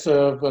aspects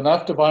of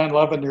enough divine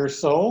love in your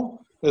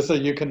soul is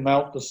that you can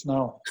melt the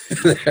snow.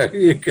 There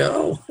you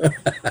go.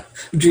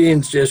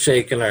 Jeanne's just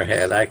shaking her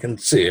head. I can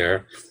see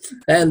her.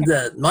 And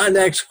my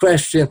next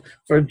question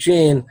for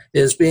Jeanne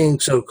is, being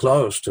so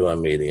close to a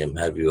medium,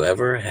 have you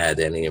ever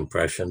had any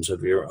impressions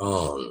of your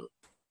own?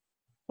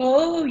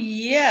 Oh,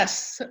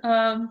 yes.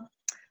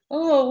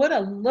 What a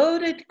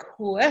loaded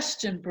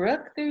question,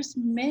 Brooke. There's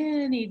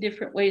many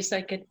different ways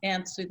I could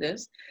answer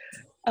this.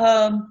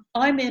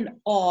 I'm in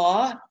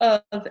awe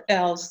of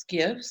Al's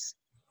gifts.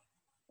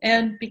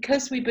 And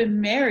because we've been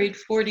married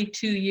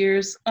 42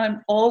 years,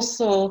 I'm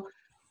also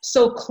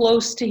so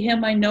close to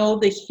him. I know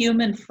the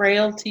human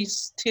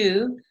frailties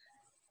too.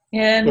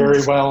 And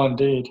very well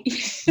indeed.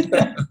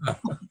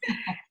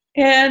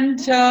 and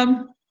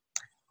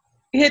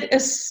it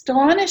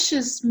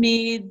astonishes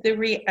me the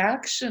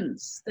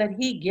reactions that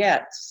he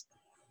gets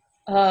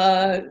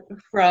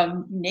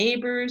from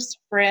neighbors,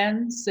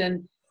 friends,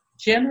 and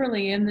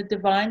generally in the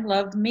Divine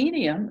Love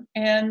medium.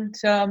 And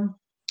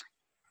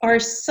our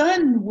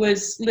son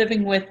was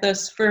living with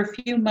us for a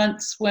few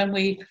months when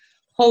we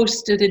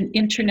hosted an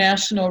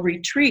international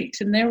retreat,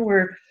 and there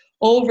were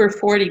over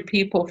 40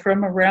 people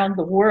from around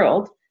the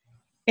world.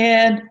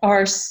 And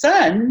our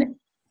son,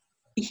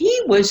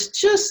 he was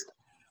just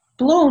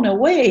blown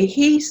away.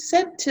 He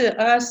said to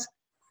us,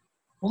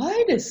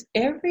 "Why does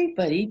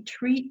everybody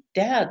treat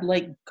Dad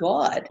like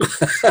God?"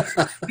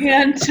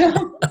 And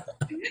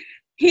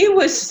he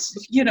was,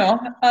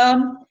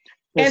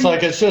 It's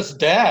like it's just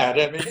Dad.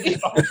 I mean,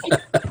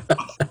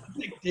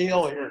 big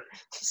deal here.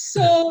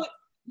 So,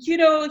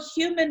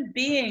 human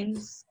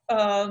beings,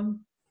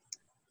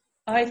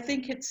 I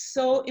think it's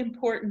so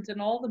important,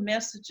 and all the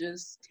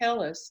messages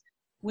tell us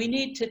we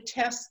need to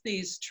test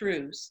these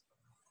truths.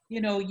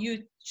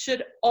 You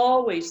should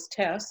always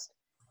test,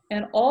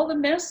 and all the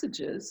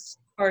messages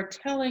are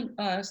telling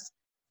us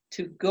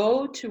to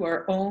go to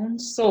our own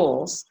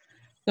souls.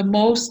 The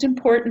most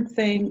important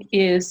thing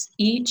is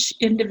each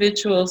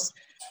individual's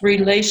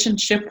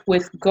relationship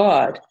with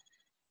God.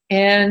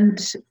 And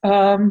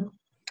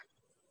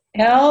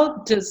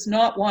Al does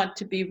not want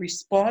to be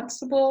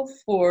responsible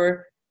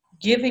for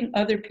giving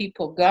other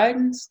people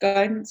guidance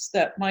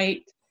that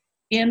might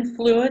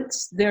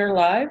influence their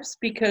lives,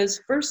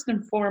 because first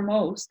and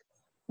foremost,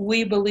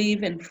 we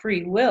believe in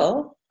free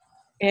will,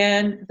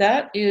 and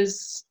that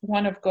is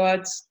one of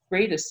God's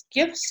greatest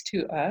gifts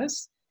to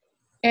us.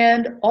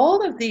 And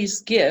all of these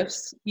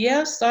gifts,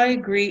 yes, I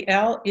agree,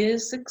 Al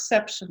is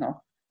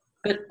exceptional,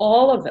 but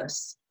all of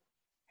us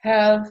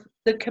have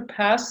the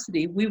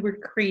capacity. We were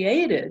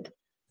created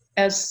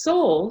as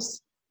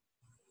souls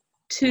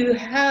to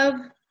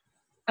have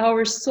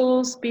our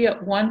souls be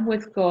at one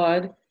with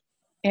God.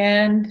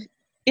 And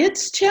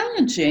it's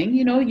challenging.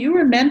 You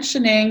were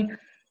mentioning,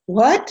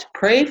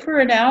 pray for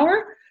an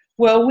hour?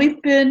 Well, we've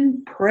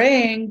been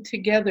praying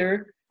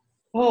together,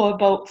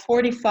 about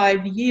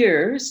 45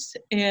 years,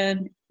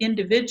 and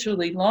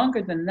individually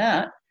longer than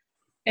that.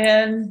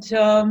 And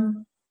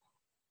the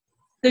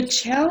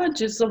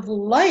challenges of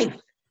life,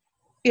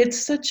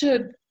 it's such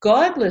a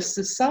godless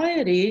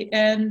society,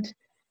 and,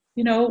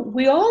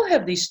 we all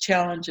have these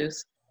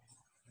challenges.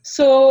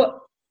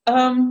 So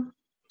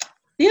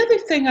the other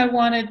thing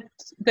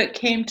that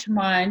came to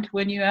mind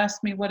when you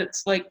asked me what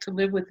it's like to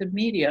live with a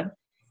medium,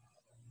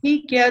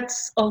 he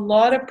gets a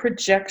lot of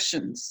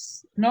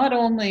projections, not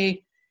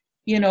only,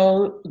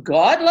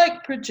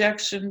 godlike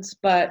projections,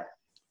 but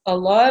a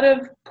lot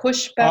of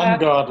pushback.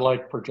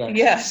 Ungodlike projections.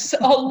 Yes,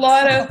 a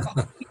lot of,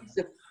 he's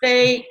a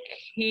fake,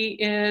 he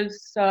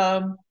is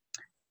a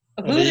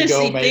Buddhist,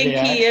 he think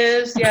he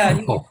is, yeah,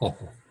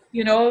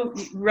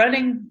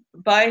 running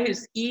by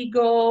his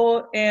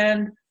ego,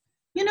 and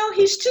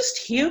he's just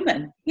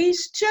human.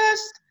 He's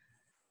just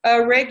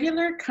a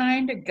regular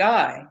kind of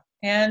guy.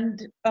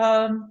 And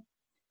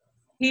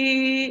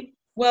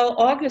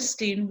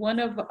Augustine, one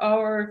of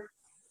our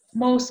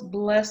most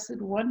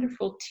blessed,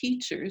 wonderful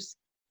teachers,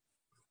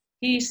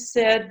 he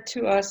said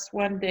to us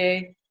one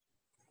day,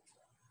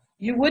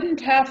 "You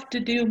wouldn't have to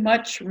do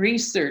much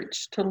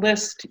research to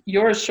list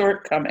your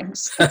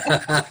shortcomings."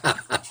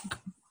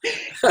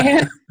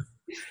 And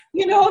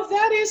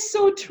that is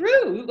so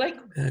true. Like,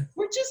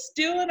 we're just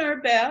doing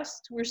our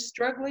best. We're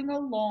struggling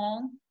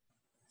along.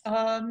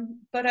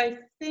 But I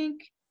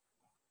think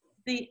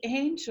the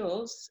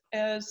angels,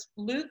 as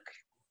Luke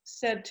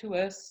said to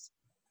us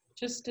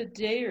just a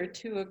day or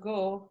two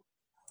ago,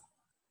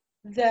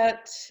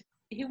 that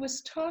he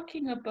was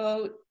talking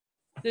about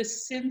the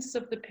sins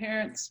of the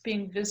parents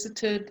being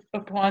visited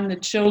upon the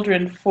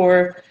children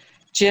for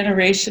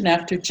generation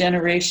after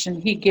generation.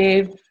 He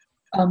gave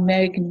a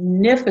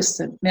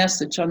magnificent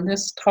message on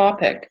this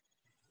topic.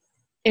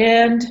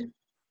 And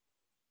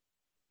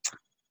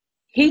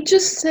he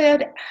just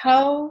said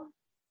how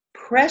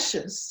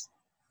precious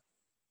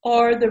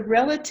are the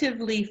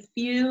relatively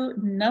few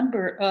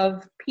number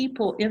of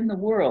people in the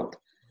world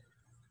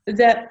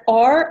that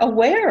are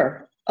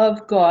aware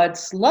of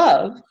God's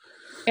love.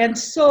 And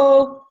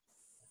so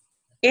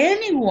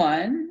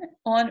anyone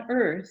on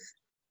earth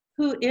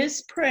who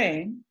is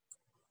praying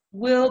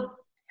will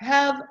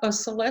have a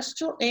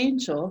celestial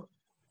angel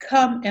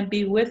come and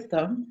be with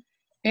them.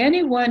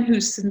 Anyone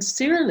who's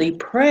sincerely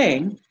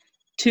praying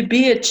to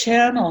be a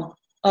channel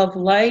of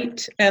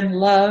light and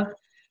love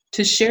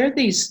to share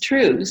these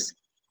truths,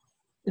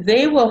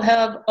 they will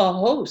have a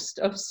host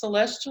of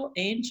celestial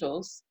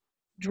angels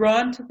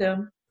drawn to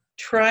them,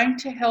 trying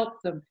to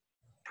help them,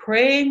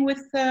 praying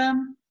with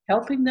them,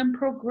 helping them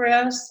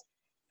progress,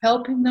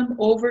 helping them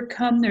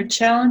overcome their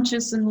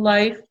challenges in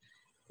life.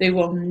 They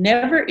will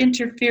never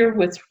interfere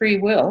with free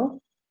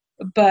will,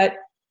 but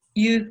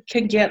you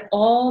can get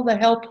all the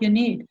help you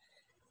need.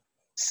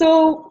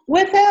 So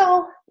with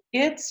Al,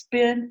 It's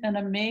been an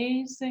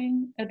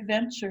amazing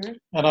adventure.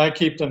 And I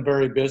keep them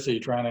very busy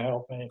trying to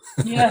help me.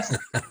 Yes.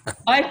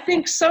 I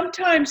think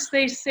sometimes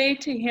they say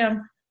to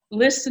him,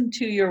 listen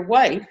to your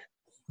wife.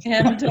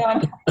 And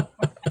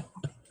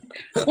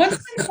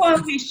once in a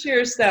while he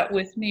shares that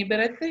with me, but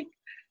I think,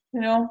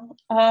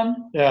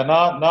 Yeah,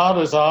 not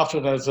as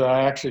often as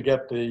I actually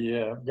get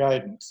the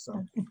guidance.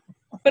 So.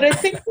 But I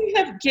think we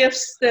have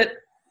gifts that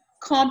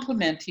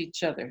complement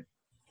each other.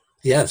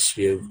 Yes,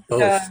 you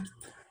both.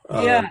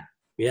 Yeah.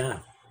 Yeah.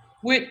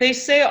 They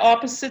say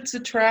opposites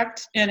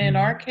attract, and in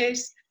our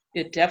case,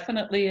 it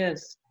definitely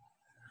is.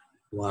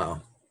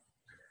 Wow.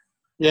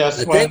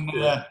 Yes,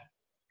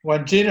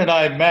 when Jeanne and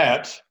I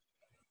met,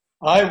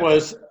 I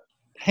was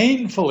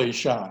painfully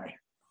shy.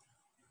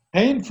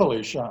 And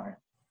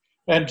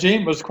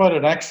Jeanne was quite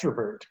an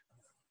extrovert.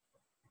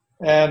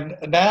 And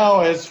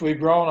now, as we've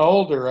grown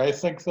older, I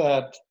think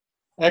that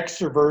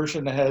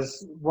extroversion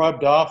has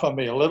rubbed off on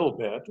me a little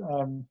bit.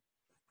 I'm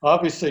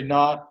obviously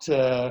not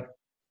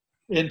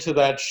into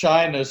that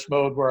shyness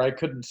mode where I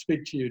couldn't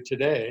speak to you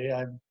today.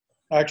 I'm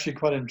actually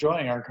quite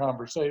enjoying our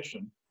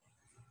conversation.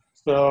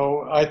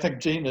 So I think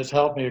Jeanne has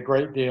helped me a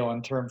great deal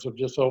in terms of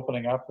just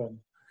opening up and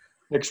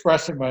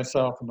expressing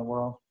myself in the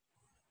world.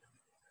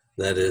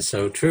 That is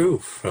so true.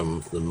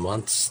 From the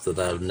months that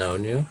I've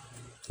known you,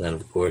 and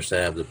of course I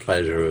have the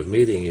pleasure of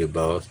meeting you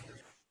both,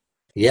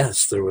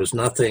 yes, there was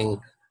nothing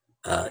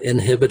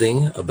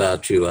inhibiting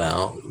about you,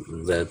 Al,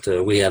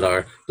 that we had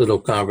our little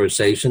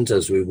conversations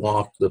as we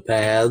walked the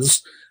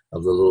paths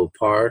of the little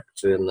park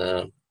in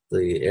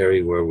the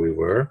area where we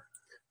were.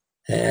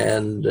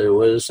 And it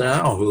was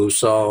Al who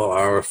saw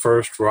our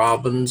first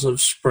robins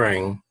of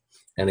spring,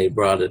 and he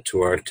brought it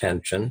to our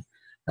attention.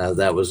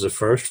 That was the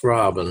first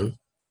robin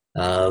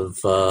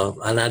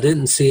and I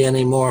didn't see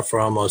any more for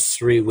almost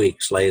 3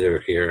 weeks later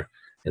here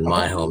in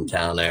my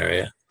hometown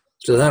area.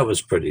 So that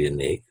was pretty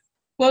unique.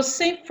 Well,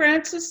 St.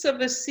 Francis of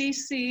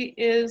Assisi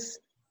is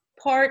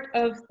part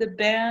of the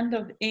band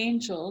of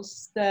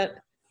angels that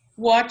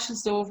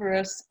watches over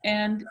us,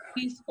 and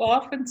he's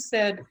often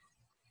said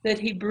that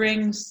he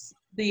brings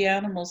the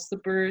animals, the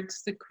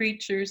birds, the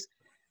creatures.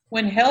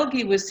 When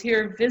Helgi was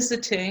here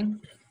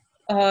visiting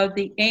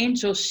the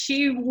angel,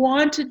 she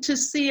wanted to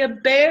see a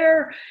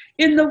bear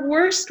in the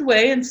worst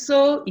way, and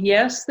so,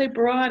 yes, they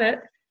brought it.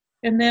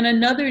 And then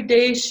another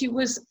day she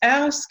was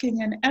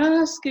asking and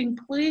asking,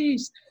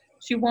 please.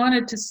 She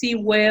wanted to see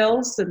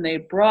whales, and they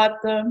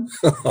brought them.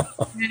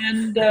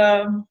 And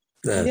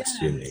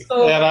that's unique.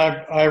 So, and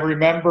I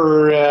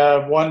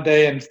remember one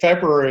day in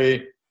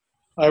February,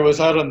 I was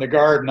out in the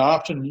garden.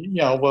 Often,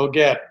 we'll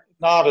get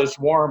not as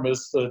warm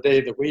as the day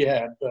that we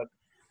had, but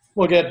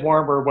we'll get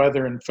warmer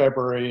weather in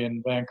February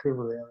in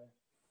Vancouver area.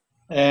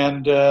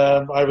 And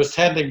I was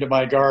tending to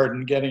my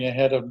garden, getting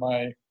ahead of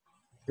my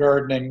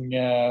gardening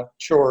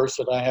chores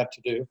that I had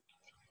to do.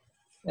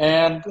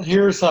 And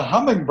here's a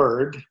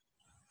hummingbird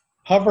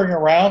hovering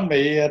around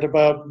me at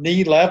about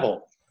knee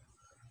level.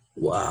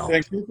 Wow.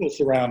 Big pupils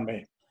around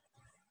me.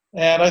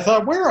 And I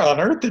thought, where on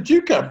earth did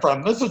you come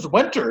from? This is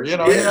winter, You're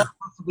not supposed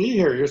to be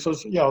here. You're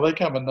supposed to, they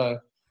come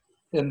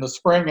in the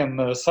spring and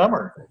the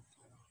summer.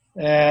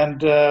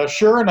 And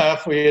sure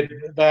enough,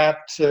 that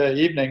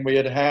evening we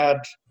had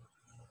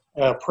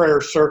a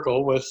prayer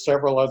circle with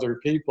several other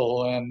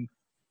people,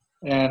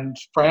 and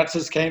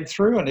Francis came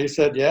through and he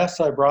said,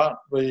 yes, I brought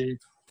the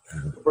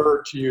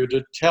bird to you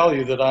to tell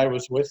you that I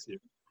was with you.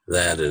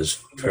 That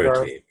is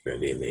pretty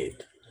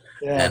neat.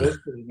 Yeah, it is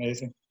pretty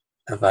amazing.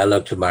 If I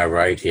look to my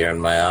right here in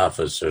my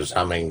office, there's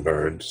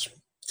hummingbirds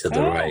to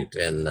the right,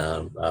 and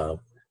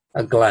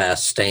a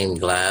stained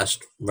glass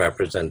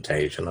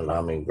representation of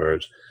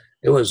hummingbirds.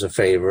 It was a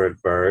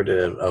favorite bird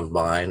of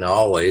mine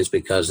always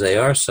because they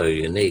are so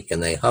unique,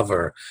 and they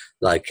hover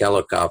like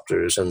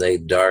helicopters, and they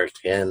dart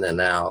in and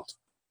out.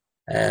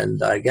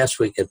 And I guess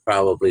we could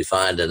probably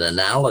find an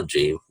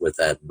analogy with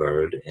that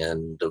bird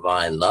in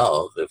divine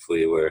love if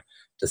we were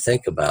to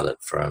think about it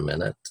for a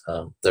minute.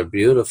 They're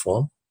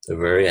beautiful. They're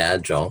very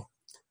agile.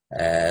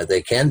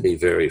 They can be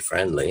very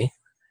friendly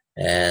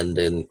and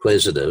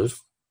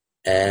inquisitive,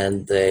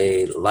 and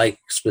they like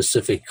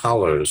specific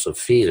colors of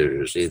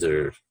feeders,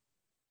 either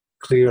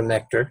clear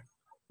nectar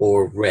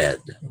or red.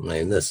 I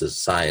mean, this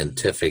is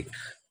scientific.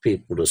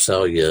 People to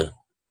sell you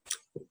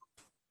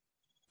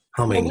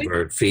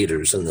hummingbird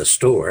feeders in the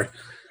store.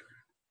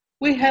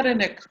 We had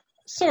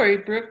sorry,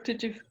 Brooke,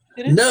 did you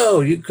finish?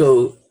 No, you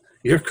go.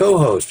 You're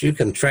co-host. You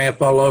can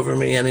tramp all over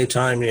me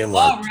anytime you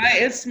want. All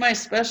right, it's my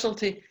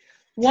specialty.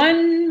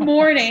 One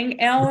morning,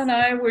 Al and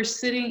I were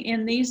sitting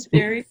in these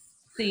very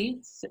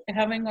seats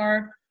having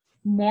our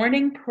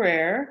morning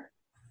prayer,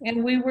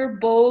 and we were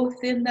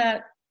both in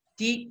that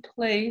deep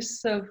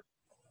place of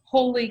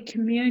Holy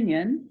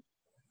Communion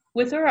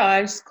with our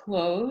eyes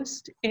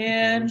closed,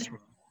 and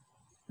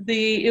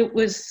it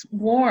was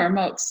warm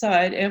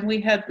outside, and we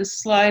had the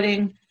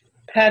sliding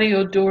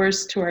patio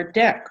doors to our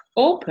deck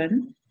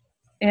open,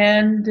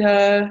 and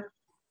a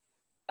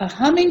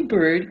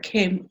hummingbird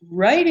came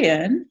right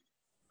in,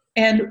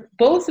 and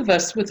both of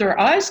us with our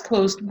eyes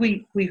closed,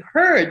 we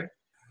heard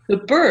the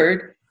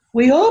bird,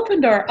 we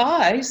opened our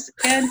eyes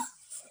and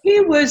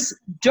he was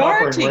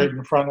darting right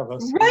in front of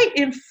us. Right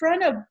in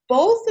front of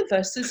both of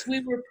us as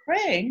we were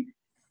praying.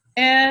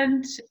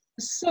 And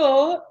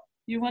so,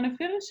 you want to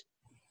finish?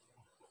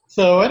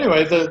 So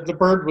anyway, the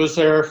bird was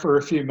there for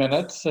a few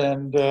minutes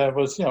and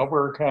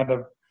we're kind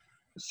of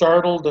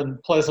startled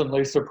and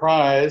pleasantly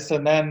surprised.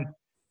 And then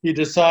he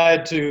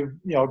decided to,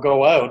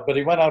 go out, but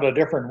he went out a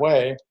different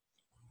way.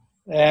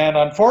 And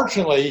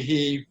unfortunately,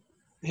 he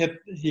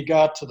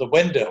got to the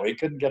window. He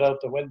couldn't get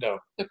out the window.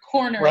 The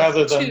corner.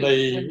 Rather than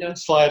the window.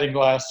 Sliding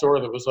glass door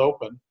that was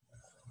open.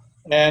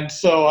 And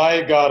so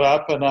I got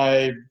up and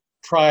I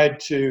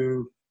tried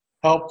to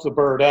help the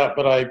bird out,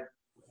 but I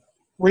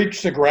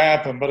reached to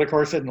grab him, but of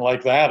course I didn't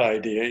like that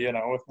idea,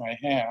 with my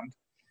hand.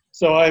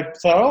 So I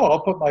thought, I'll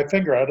put my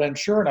finger out. And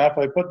sure enough,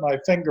 I put my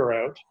finger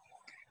out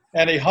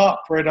and he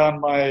hopped right on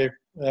my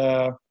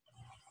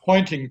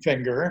pointing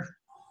finger.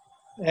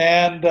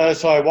 And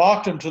so I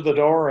walked him to the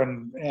door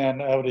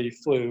and out he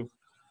flew.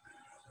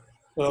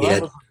 So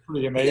that was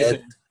pretty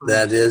amazing.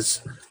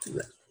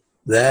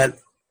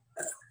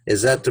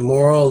 Is that the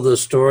moral of the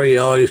story? You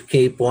always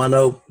keep one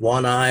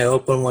eye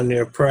open when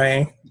you're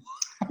praying?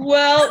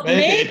 Well,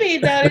 maybe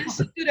that is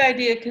a good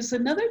idea, because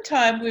another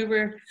time we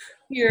were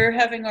here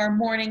having our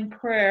morning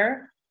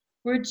prayer,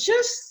 we're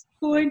just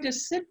going to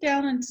sit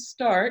down and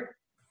start,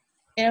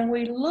 and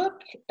we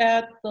look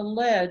at the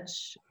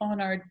ledge on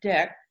our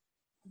deck,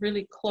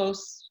 really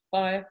close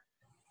by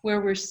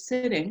where we're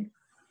sitting,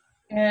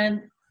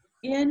 and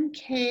in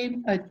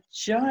came a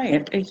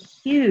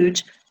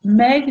huge,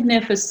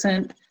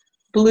 magnificent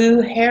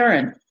blue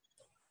heron.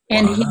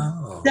 And he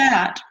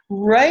sat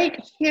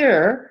right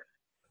here.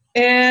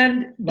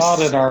 And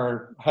not in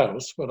our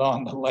house, but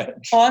on the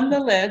ledge. On the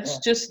ledge,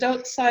 just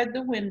outside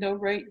the window,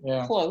 right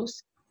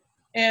close.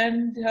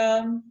 And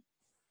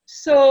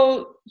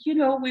so,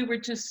 we were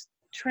just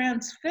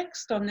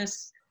transfixed on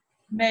this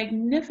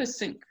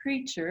magnificent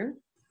creature.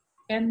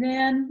 And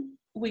then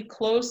we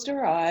closed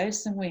our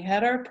eyes and we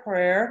had our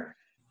prayer.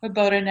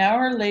 About an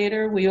hour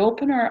later, we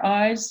opened our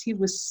eyes. He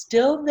was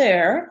still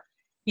there.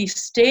 He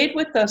stayed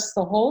with us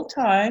the whole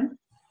time.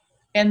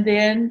 And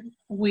then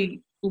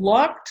we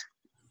locked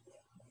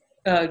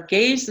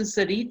gazes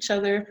at each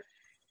other,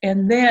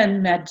 and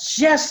then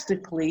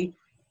majestically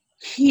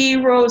he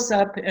rose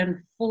up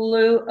and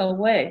flew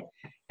away.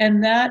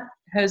 And that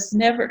has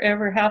never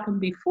ever happened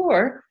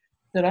before,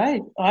 that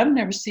I've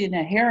never seen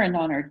a heron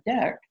on our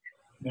deck.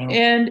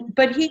 No.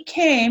 But he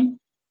came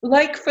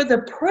like for the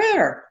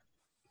prayer.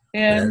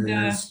 And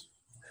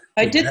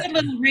I did a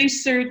little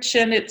research,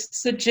 and it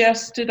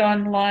suggested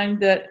online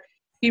that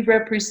he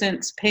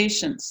represents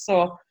patience.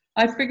 So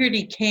I figured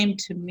he came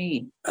to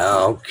me.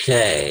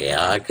 Okay,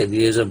 I could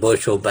use a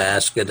bushel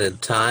basket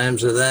at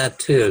times of that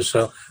too.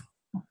 So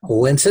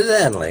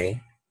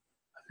coincidentally,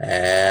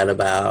 at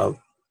about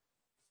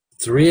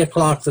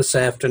 3:00 this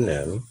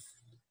afternoon,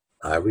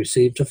 I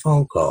received a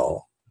phone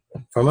call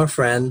from a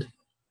friend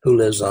who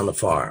lives on a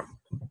farm.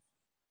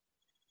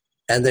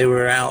 And they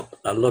were out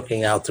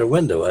looking out their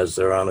window as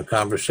they're on a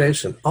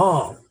conversation.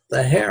 Oh,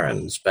 the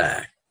heron's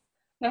back.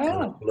 Oh.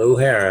 And the blue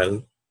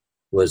heron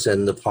was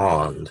in the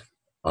pond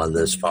on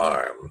this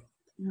farm.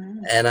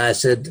 Mm-hmm. And I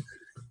said,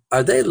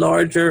 are they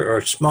larger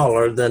or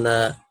smaller than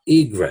an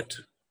egret?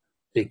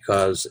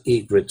 Because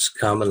egrets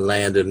come and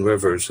land in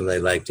rivers and they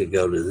like to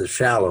go to the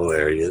shallow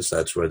areas.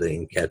 That's where they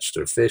can catch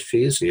their fish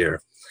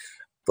easier.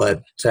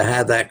 But to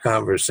have that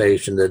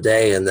conversation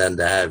today and then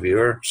to have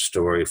your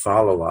story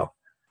follow up,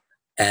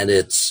 and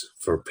it's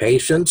for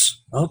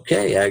patience.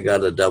 Okay, I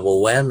got a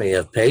double whammy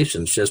of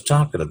patience just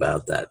talking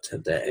about that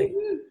today.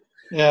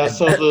 Yeah,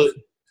 so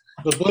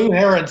the blue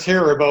herons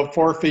here are about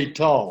 4 feet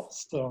tall.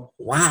 So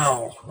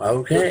wow.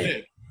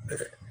 Okay.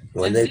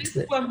 This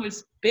one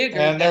was bigger.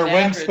 And their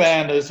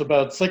wingspan is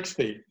about 6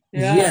 feet.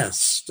 Yeah.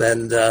 Yes,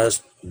 and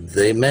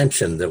they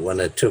mentioned that when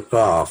it took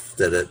off,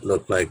 that it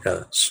looked like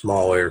a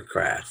small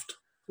aircraft.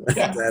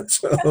 Yeah. That's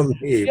so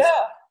neat.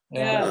 Yeah.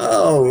 Yeah.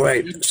 Oh,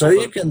 right. So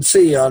you can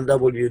see on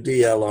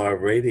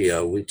WDLR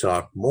radio, we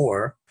talk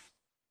more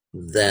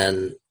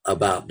than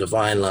about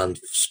Divine Love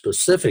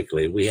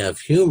specifically. We have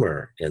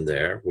humor in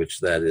there,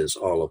 which that is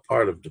all a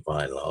part of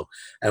Divine Love.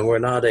 And we're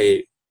not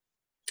a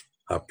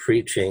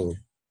preaching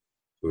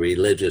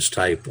religious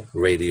type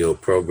radio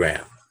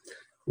program.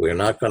 We're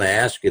not going to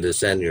ask you to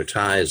send your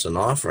tithes and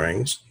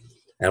offerings,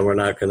 and we're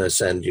not going to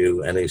send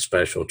you any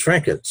special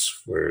trinkets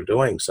for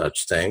doing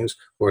such things.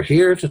 We're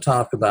here to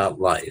talk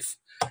about life.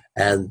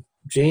 And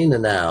Jeanne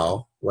and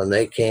Al, when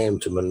they came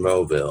to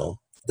Monroeville,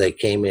 they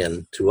came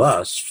in to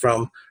us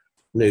from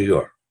New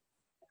York.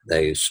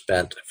 They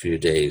spent a few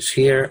days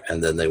here,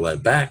 and then they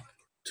went back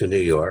to New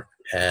York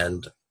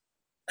and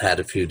had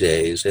a few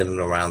days in and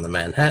around the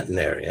Manhattan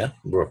area,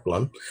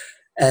 Brooklyn.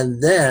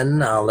 And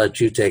then I'll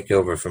let you take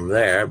over from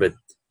there, but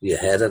you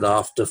headed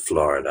off to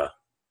Florida.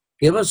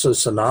 Give us a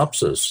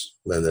synopsis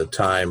in the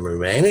time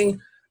remaining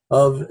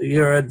of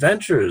your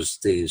adventures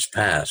these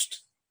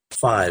past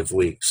 5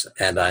 weeks.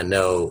 And I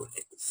know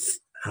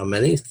how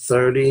many?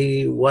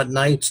 30, what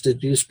nights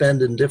did you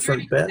spend in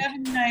different beds?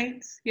 37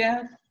 nights,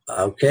 yeah.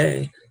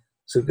 Okay.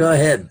 So go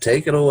ahead,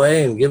 take it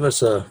away and give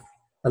us an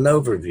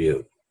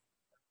overview.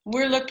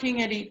 We're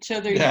looking at each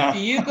other. Yeah. Are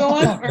you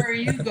going or are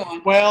you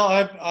going?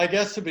 Well, I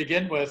guess to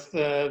begin with,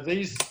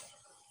 these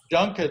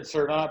junkets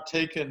are not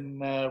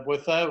taken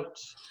without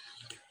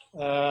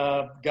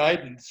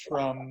guidance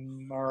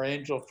from our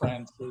angel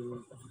friends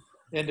who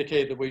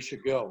indicate that we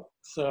should go.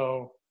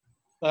 So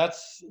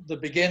that's the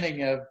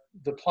beginning of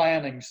the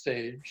planning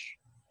stage.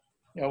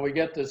 You know, we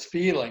get this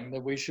feeling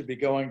that we should be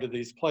going to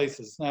these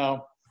places.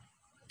 Now,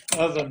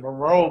 other than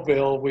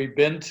Monroeville, we've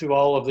been to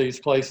all of these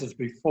places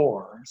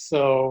before.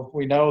 So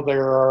we know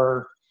there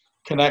are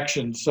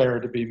connections there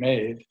to be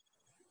made.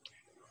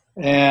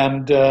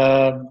 And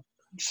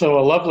so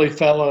a lovely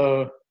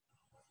fellow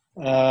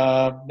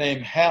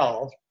named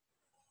Hal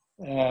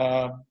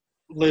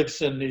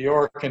lives in New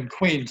York, in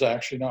Queens,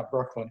 actually, not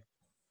Brooklyn.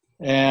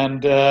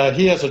 And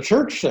he has a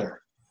church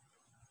there.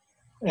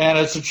 And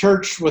it's a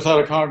church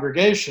without a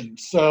congregation.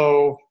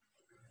 So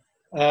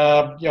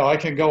I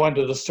can go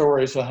into the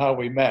stories of how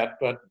we met,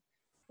 but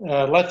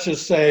let's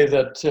just say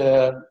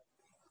that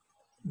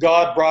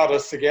God brought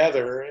us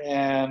together,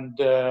 and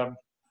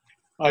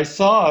I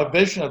saw a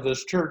vision of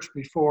this church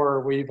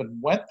before we even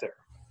went there.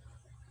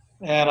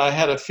 And I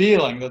had a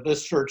feeling that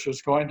this church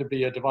was going to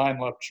be a Divine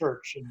Love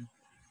church in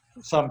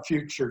some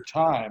future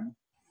time,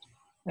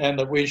 and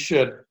that we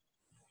should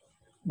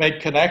make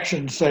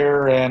connections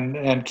there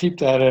and keep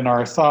that in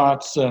our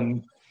thoughts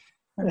and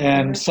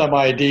some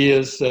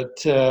ideas that,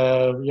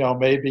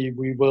 maybe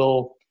we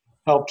will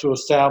help to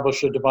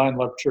establish a Divine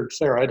Love church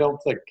there. I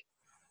don't think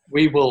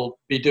we will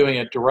be doing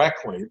it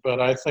directly,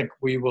 but I think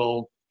we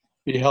will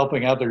be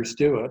helping others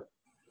do it.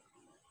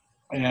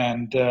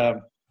 And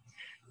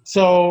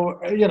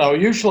so,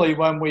 usually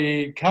when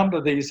we come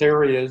to these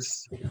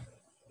areas,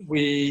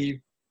 we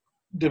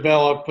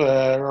develop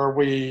or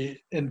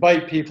we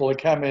invite people to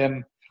come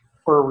in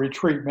for a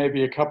retreat,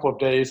 maybe a couple of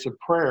days of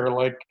prayer,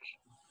 like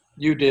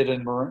you did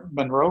in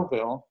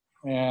Monroeville.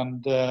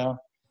 And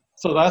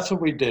so that's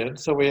what we did.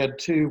 So we had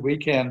 2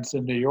 weekends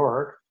in New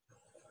York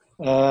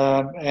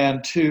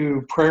and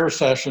 2 prayer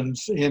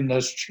sessions in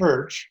this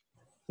church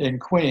in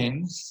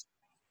Queens.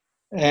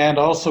 And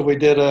also we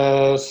did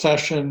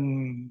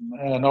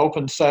an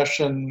open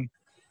session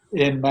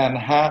in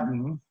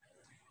Manhattan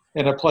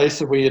in a place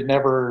that we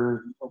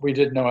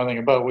didn't know anything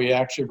about. We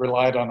actually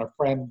relied on a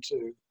friend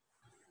to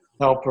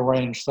help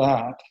arrange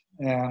that.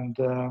 And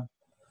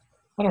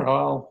I don't know,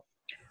 I'll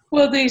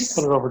put it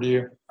over to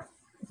you.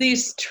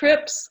 These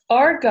trips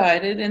are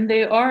guided, and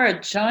they are a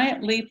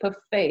giant leap of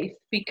faith,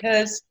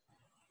 because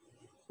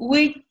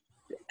we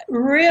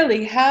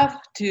really have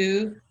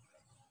to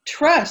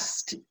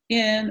trust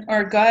in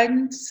our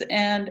guidance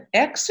and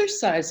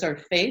exercise our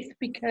faith,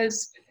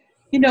 because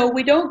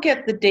we don't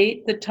get the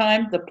date, the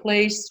time, the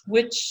place,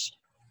 which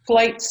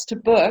flights to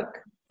book,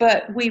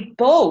 but we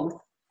both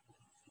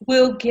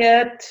will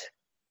get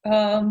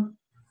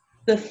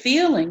the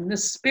feeling, the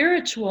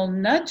spiritual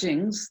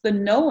nudgings, the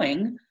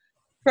knowing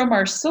from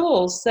our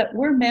souls that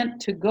we're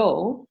meant to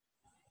go,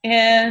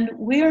 and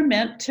we are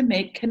meant to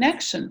make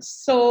connections.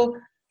 So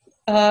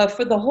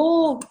for the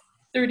whole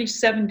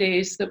 37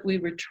 days that we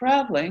were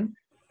traveling,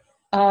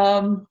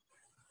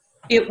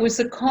 it was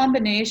a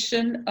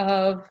combination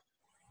of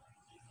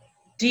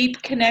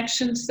deep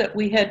connections that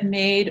we had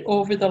made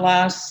over the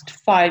last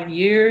 5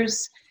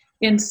 years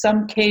in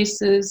some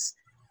cases,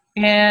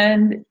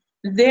 and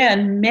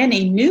then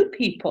many new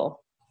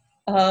people.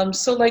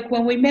 So like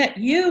when we met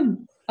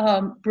you,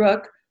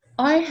 Brooke,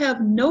 I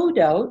have no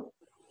doubt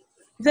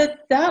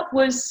that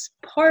was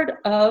part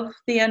of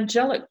the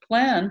angelic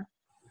plan.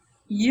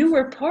 You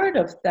were part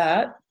of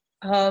that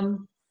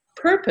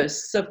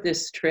purpose of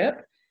this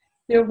trip.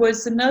 There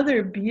was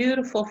another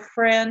beautiful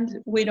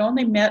friend. We'd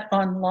only met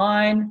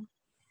online,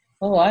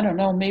 I don't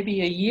know,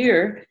 maybe a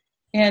year.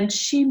 And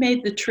she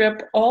made the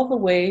trip all the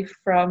way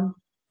from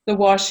the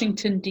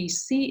Washington,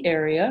 D.C.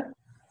 area.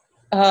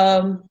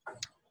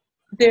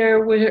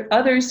 There were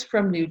others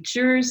from New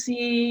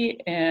Jersey,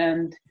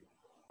 and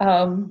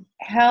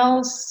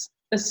Hal's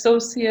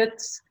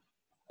associates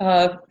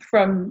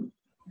from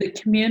the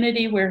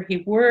community where he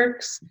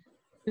works,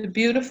 the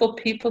beautiful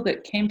people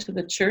that came to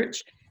the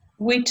church.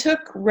 We took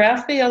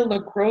Raphael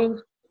Legros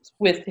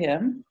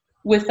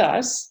with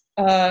us,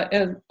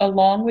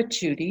 along with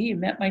Judy. You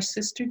met my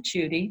sister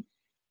Judy.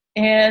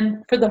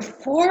 And for the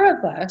 4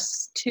 of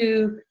us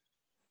to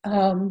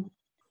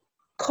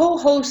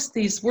co-host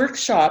these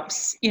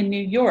workshops in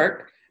New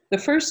York, the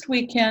first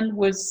weekend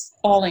was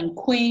all in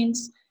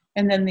Queens,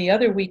 and then the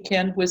other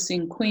weekend was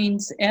in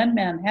Queens and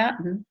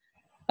Manhattan.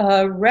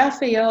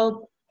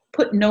 Raphael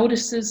put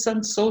notices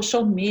on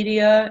social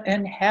media,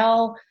 and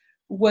Hal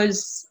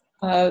was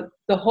the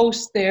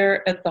host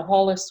there at the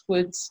Hollis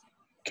Woods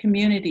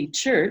Community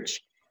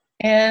Church.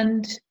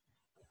 And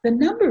the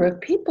number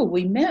of people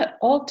we met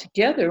all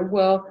together,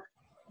 well,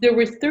 there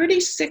were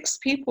 36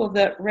 people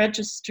that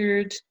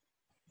registered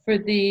for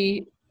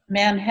the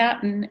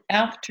Manhattan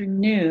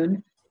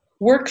afternoon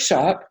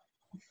workshop.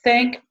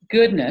 Thank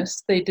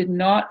goodness they did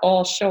not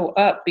all show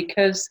up,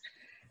 because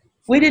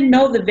we didn't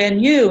know the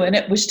venue, and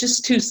it was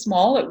just too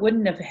small. It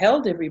wouldn't have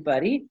held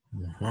everybody.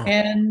 Mhm.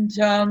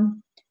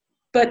 And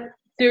but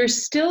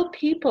there's still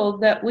people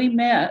that we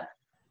met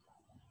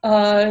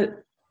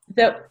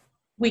that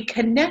we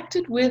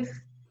connected with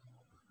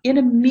in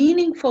a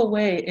meaningful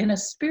way, in a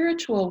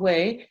spiritual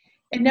way,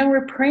 and now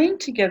we're praying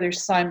together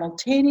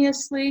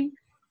simultaneously.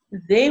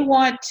 They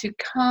want to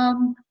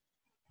come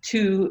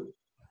to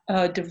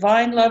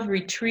Divine Love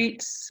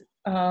retreats,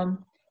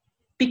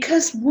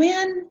 because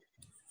when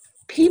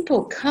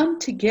people come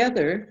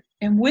together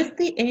and with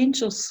the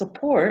angels'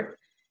 support,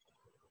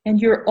 and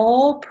you're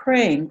all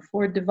praying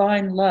for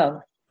divine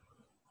love,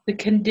 the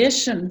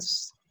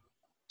conditions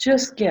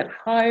just get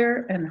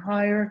higher and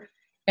higher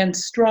and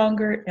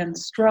stronger and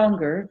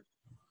stronger.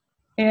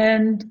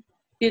 And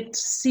it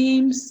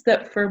seems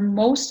that for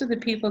most of the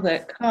people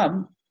that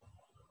come,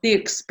 the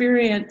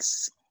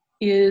experience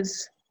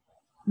is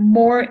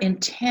more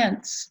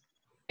intense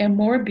and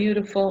more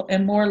beautiful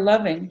and more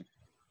loving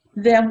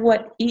than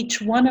what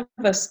each one of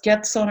us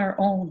gets on our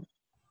own.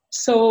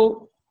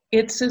 So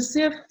it's as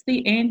if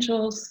the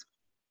angels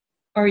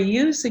are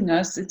using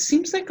us. It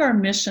seems like our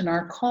mission,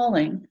 our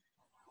calling,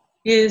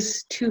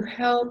 is to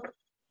help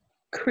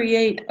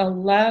create a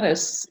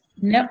lattice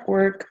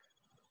network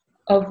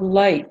of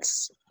light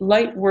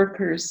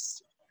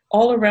workers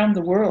all around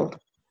the world.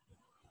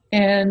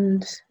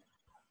 And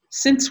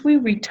since we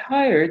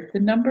retired, the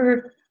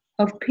number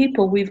of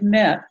people we've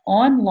met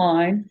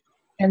online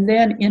and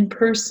then in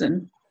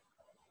person,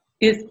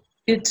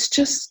 it's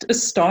just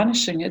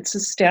astonishing. It's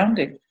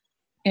astounding.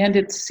 And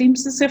it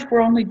seems as if we're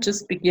only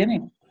just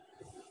beginning.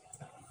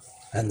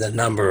 And the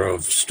number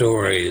of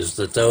stories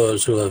that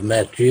those who have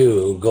met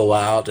you go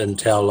out and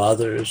tell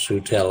others who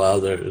tell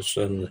others.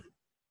 And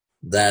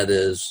that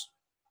is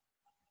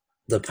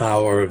the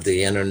power of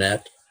the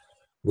internet.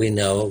 We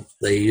know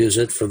they use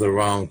it for the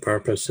wrong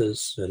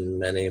purposes, and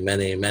many,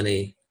 many,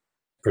 many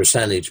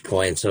percentage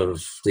points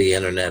of the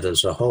internet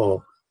as a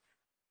whole.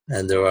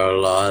 And there are a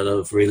lot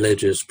of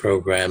religious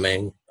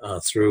programming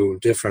through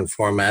different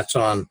formats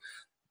on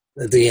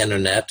the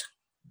internet.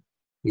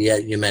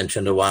 Yet you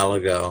mentioned a while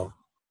ago,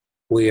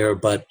 we are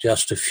but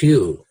just a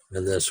few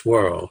in this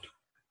world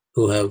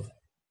who have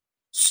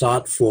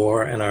sought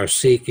for and are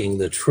seeking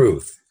the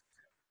truth.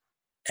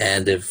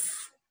 And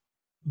if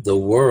the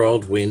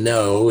world we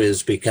know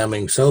is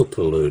becoming so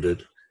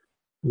polluted,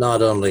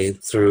 not only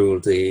through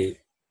the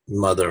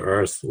Mother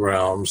Earth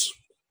realms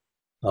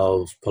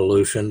of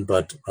pollution,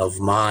 but of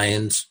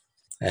minds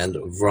and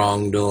of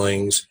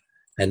wrongdoings,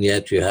 and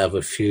yet you have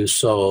a few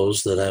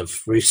souls that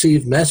have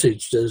received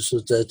messages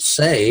that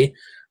say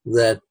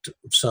that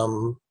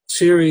some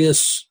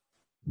serious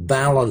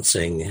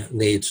balancing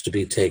needs to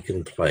be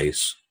taken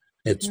place.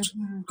 It's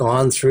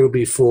gone through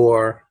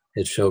before,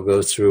 it shall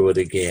go through it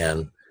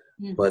again.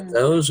 But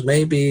those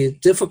may be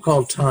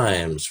difficult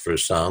times for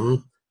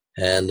some,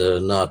 and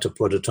not to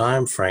put a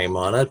time frame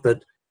on it,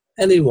 but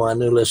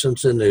anyone who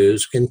listens to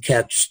news can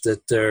catch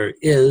that there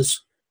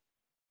is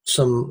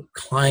some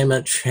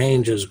climate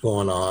changes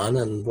going on,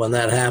 and when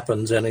that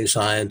happens, any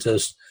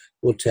scientist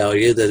will tell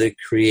you that it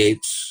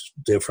creates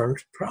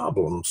different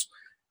problems.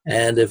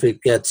 And if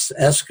it gets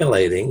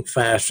escalating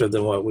faster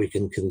than what we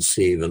can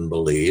conceive and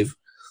believe,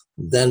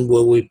 then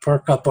will we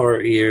perk up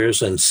our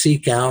ears and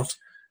seek out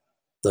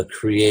the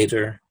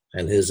Creator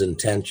and his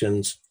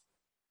intentions?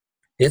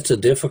 It's a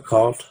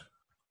difficult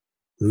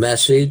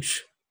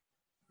message.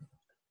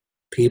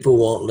 People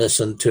won't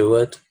listen to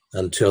it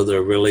until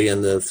they're really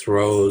in the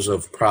throes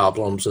of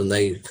problems, and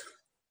they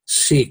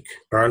seek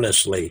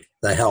earnestly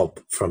the help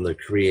from the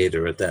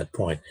Creator at that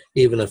point,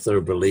 even if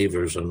they're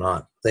believers or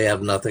not. They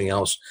have nothing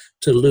else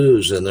to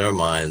lose in their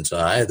mind's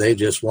eye. They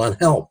just want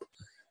help.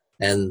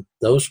 And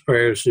those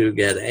prayers do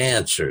get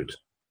answered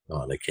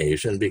on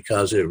occasion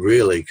because it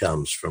really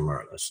comes from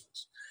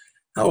earnestness.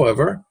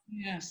 However,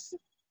 Yes.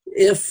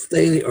 if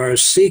they are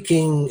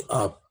seeking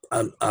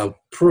a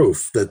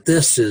proof that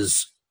this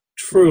is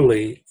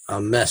truly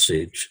a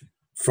message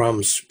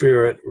from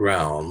spirit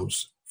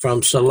realms,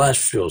 from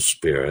celestial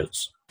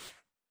spirits,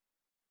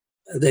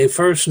 they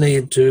first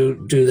need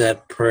to do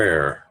that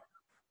prayer,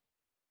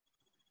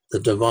 the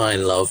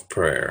divine love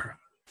prayer,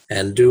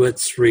 and do it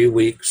 3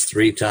 weeks,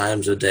 3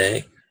 times a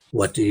day.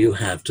 What do you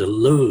have to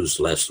lose,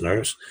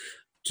 listeners?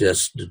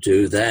 Just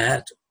do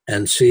that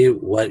and see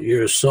what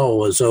your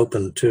soul is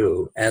open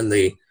to, and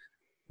the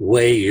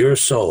way your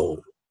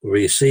soul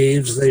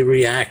receives the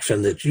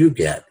reaction that you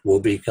get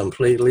will be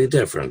completely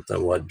different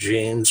than what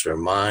Jeanne's or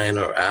mine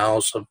or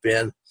Al's have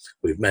been.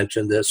 We've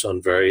mentioned this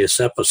on various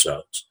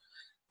episodes.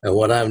 And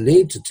what I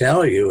need to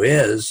tell you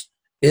is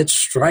it's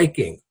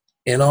striking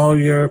in all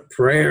your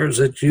prayers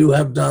that you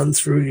have done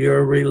through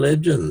your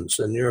religions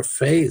and your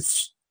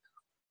faiths.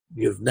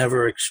 You've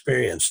never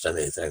experienced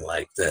anything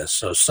like this.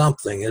 So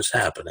something is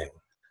happening.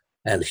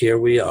 And here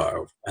we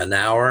are. An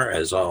hour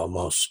has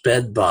almost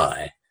sped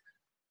by.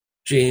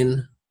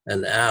 Jeanne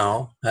and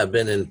Al have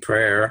been in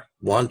prayer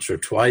once or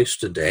twice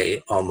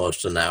today,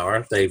 almost an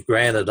hour. They've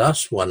granted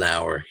us 1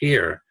 hour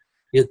here.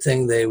 You'd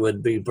think they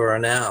would be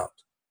burnt out.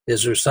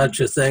 Is there such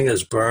a thing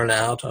as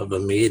burnout of a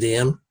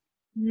medium?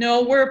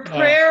 No, we're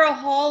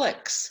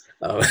prayeraholics.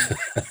 Oh.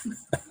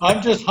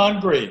 I'm just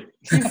hungry.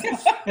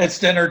 It's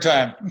dinner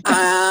time.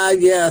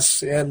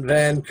 Yes, in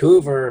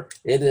Vancouver,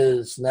 it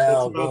is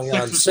now It's about going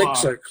on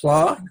 6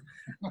 o'clock.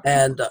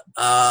 And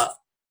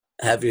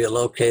have you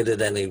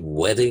located any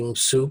wedding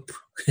soup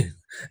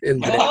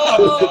in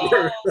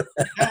Vancouver?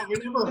 Yeah, we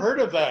never heard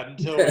of that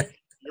until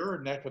your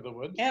neck of the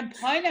woods. And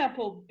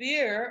pineapple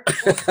beer.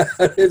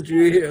 Did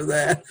you hear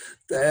that?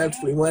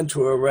 We went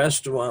to a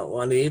restaurant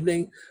one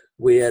evening.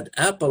 We had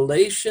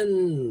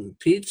Appalachian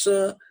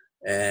pizza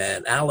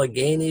and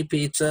Allegheny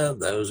pizza.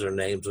 Those are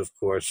names, of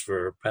course,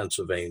 for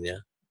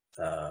Pennsylvania,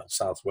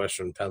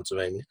 southwestern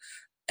Pennsylvania.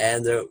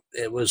 And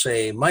it was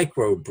a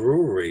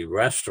microbrewery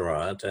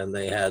restaurant, and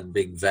they had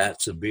big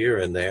vats of beer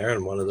in there,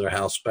 and one of their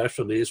house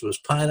specialties was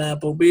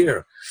pineapple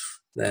beer.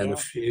 And a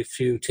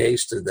few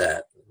tasted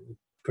that.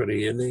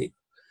 Pretty unique.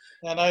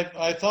 And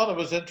I thought it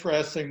was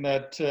interesting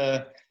that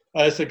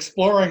I was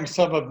exploring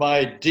some of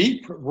my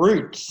deep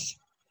roots,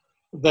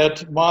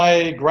 that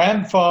my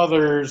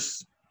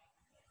grandfather's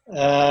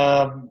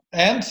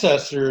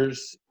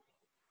ancestors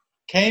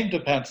came to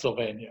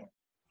Pennsylvania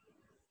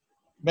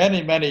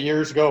many, many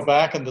years ago,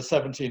 back in the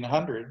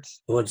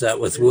 1700s. What's that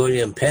with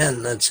William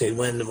Penn? Let's see,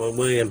 when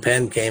William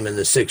Penn came in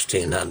the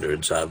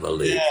 1600s, I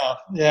believe.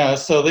 Yeah.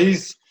 So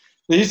these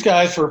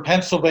guys were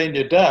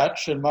Pennsylvania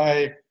Dutch, and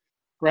my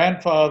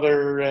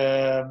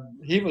grandfather,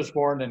 he was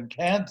born in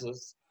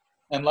Kansas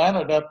and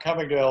landed up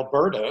coming to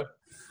Alberta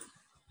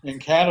in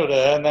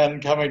Canada and then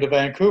coming to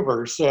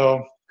Vancouver.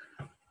 So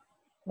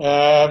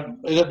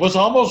it was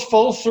almost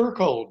full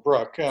circle,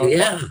 Brooke.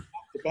 To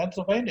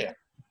Pennsylvania.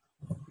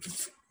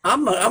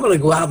 I'm going to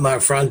go out my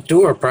front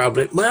door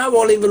probably. Well, I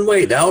won't even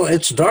wait.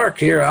 It's dark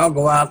here. I'll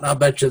go out and I'll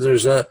bet you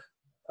there's a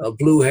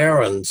blue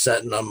heron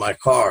sitting on my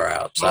car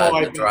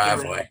outside the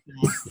driveway.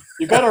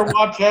 You better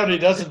watch out he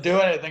doesn't do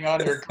anything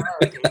on your car.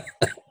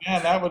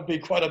 Man, that would be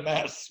quite a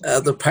mess.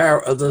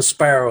 The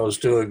sparrows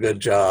do a good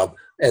job.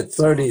 At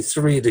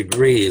 33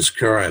 degrees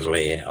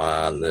currently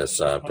on this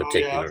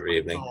particular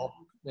evening. Cool.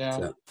 Yeah.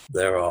 So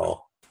they're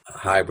all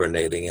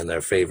hibernating in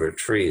their favorite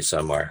tree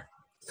somewhere.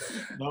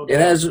 No It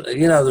has,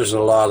 there's a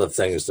lot of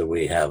things that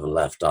we have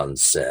left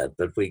unsaid,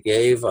 but we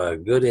gave a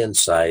good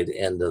insight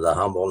into the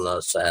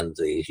humbleness and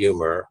the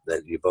humor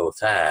that you both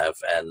have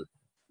and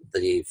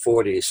the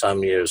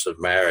 40-some years of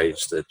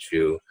marriage that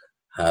you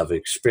have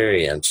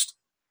experienced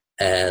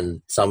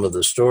and some of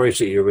the stories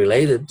that you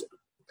related.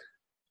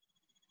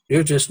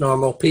 You're just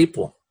normal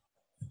people.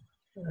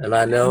 And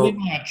I know... Pretty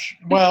much.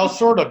 Well,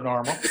 sort of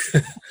normal.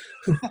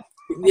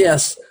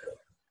 Yes.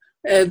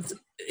 And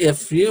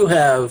if you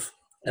have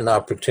an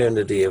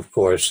opportunity, of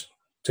course,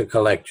 to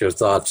collect your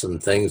thoughts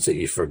and things that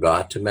you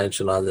forgot to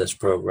mention on this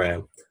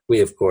program,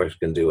 we, of course,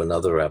 can do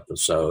another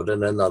episode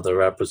and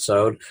another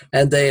episode,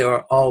 and they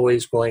are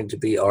always going to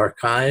be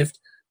archived,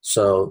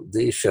 so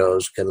these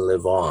shows can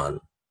live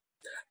on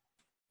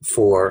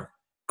for,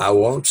 I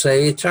won't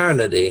say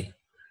eternity,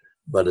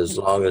 but as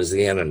long as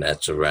the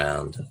internet's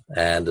around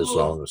and as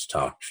long as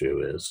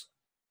TalkShoe is.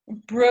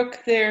 Brooke,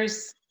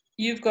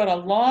 you've got a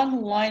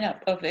long lineup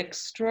of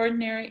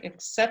extraordinary,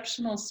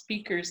 exceptional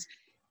speakers,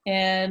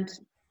 and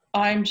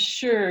I'm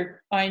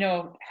sure I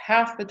know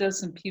half a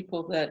dozen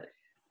people that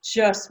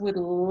just would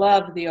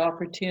love the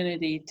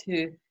opportunity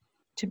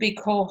to be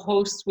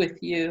co-hosts with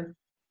you.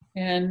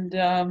 And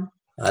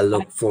I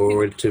look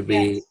forward to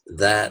be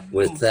that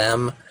with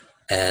them,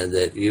 and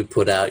that you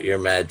put out your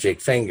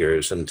magic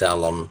fingers and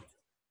tell them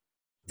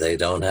they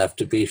don't have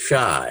to be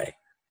shy.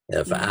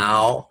 If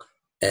Al...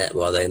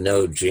 Well, they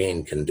know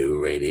Jeanne can do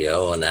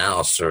radio, and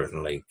Al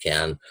certainly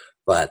can.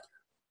 But,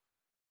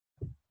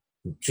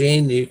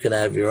 Jeanne, you can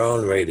have your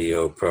own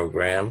radio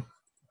program.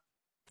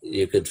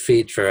 You could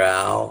feature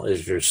Al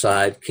as your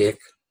sidekick,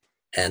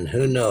 and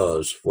who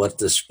knows what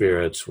the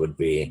spirits would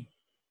be.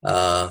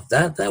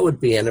 That would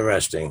be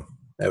interesting.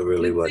 That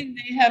really would.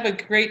 They have a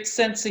great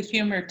sense of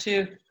humor,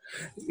 too.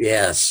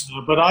 Yes.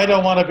 But I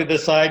don't want to be the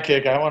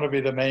sidekick. I want to be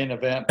the main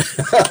event.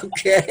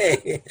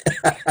 Okay.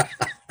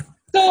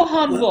 So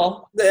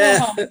humble.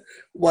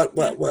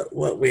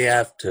 What we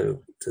have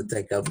to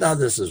think of. Now,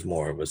 this is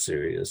more of a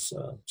serious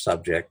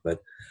subject, but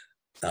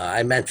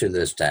I mentioned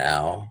this to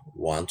Al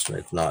once,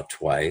 if not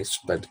twice,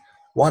 but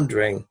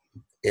wondering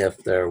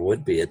if there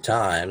would be a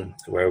time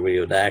where we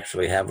would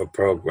actually have a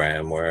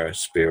program where a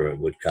spirit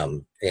would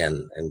come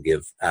in and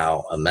give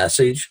Al a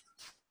message.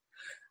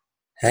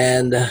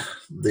 And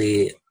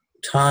the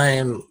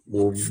time,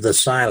 the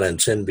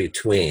silence in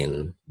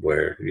between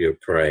where you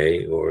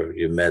pray or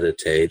you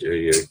meditate or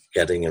you're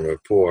getting a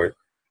report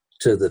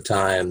to the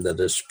time that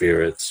a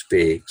spirit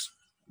speaks,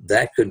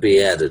 that could be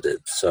edited.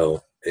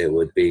 So it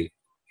would be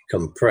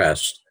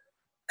compressed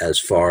as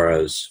far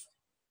as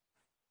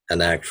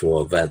an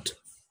actual event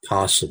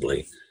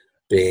possibly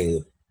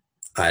being,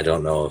 I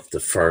don't know if the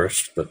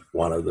first, but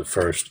one of the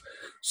first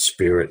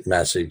spirit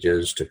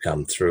messages to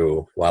come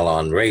through while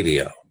on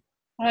radio.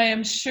 I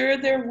am sure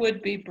there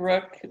would be,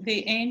 Brooke.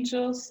 The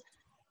angels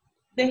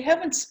they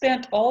haven't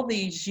spent all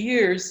these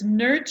years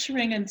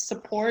nurturing and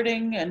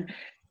supporting and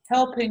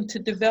helping to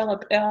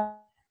develop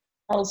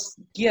Al's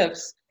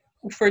gifts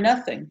for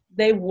nothing.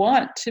 They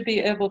want to be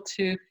able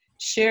to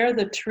share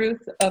the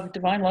truth of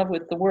divine love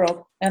with the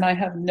world, and I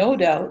have no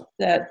doubt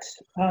that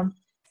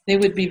they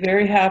would be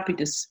very happy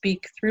to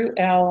speak through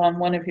Al on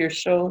one of your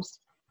shows.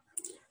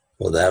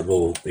 Well, that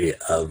will be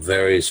a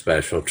very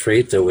special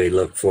treat that we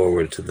look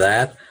forward to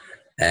that.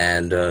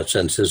 And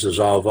since this is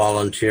all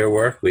volunteer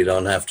work, we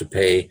don't have to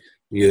pay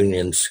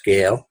union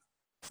scale.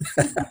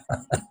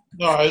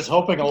 No, I was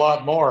hoping a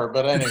lot more,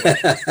 but anyway.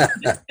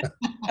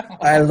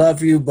 I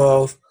love you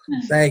both.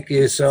 Thank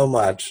you so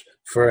much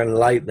for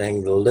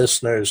enlightening the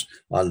listeners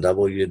on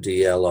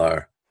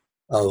WDLR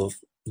of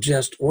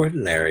just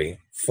ordinary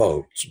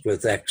folks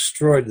with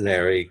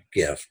extraordinary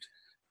gift.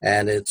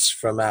 And it's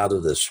from out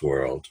of this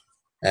world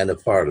and a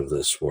part of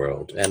this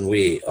world. And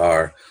we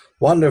are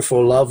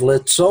wonderful,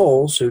 love-lit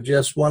souls who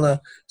just want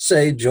to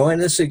say,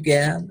 join us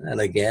again and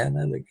again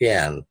and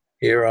again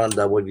here on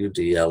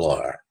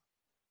WDLR.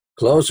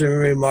 Closing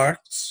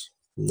remarks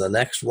in the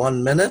next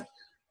 1 minute.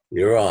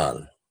 You're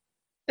on.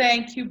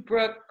 Thank you,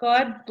 Brooke.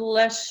 God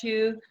bless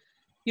you.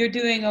 You're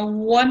doing a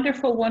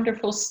wonderful,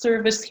 wonderful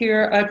service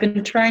here. I've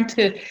been trying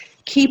to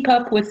keep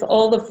up with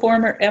all the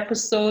former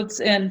episodes,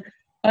 and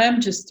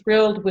I'm just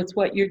thrilled with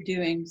what you're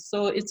doing.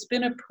 So it's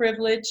been a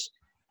privilege,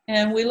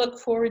 and we look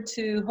forward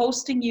to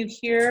hosting you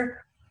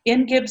here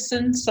in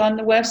Gibson's on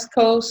the West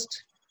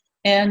Coast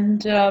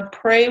and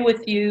pray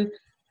with you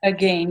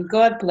again.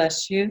 God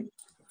bless you.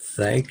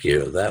 Thank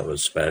you. That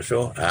was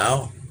special.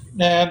 Al?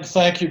 And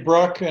thank you,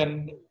 Brooke.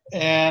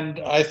 And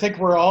I think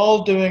we're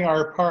all doing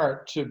our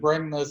part to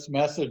bring this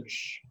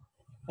message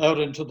out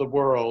into the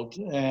world.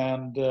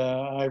 And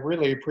I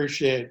really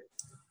appreciate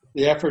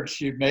the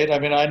efforts you've made. I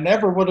mean, I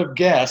never would have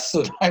guessed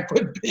that I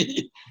would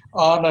be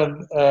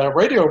on a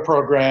radio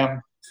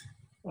program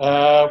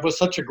with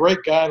such a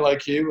great guy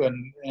like you,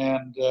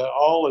 and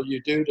all that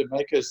you do to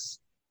make us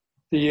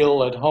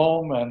feel at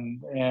home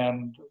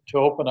and to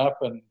open up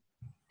and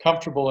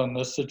comfortable in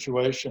this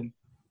situation.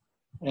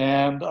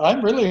 And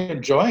I'm really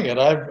enjoying it.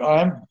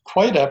 I'm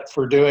quite up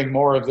for doing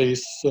more of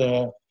these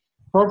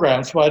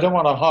programs, but I don't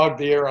want to hog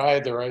the air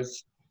either.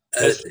 As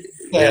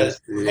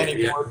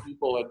many more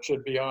people that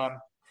should be on.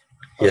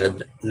 Yeah,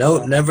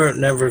 no,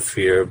 never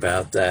fear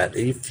about that.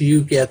 If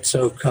you get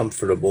so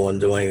comfortable in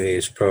doing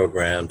these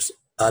programs,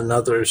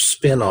 another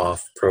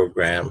spin-off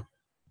program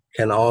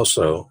can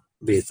also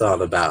be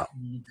thought about.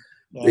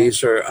 Yeah.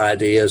 These are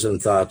ideas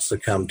and thoughts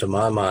that come to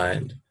my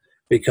mind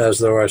because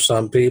there are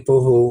some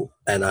people who,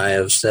 and I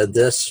have said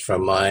this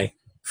from my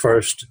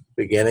first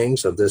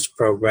beginnings of this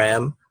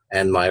program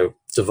and my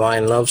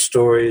Divine Love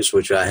Stories,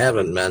 which I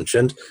haven't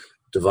mentioned,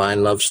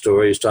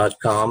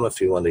 divinelovestories.com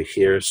if you want to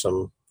hear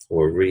some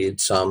or read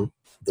some.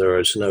 There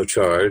is no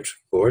charge,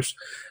 of course.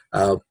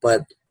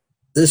 But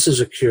this is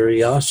a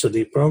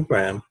curiosity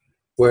program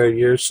where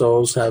your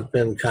souls have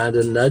been kind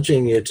of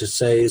nudging you to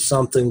say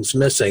something's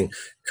missing.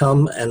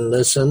 Come and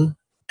listen,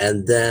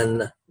 and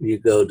then you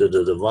go to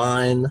the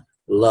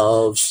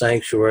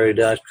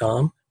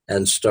divinelovesanctuary.com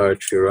and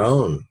start your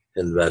own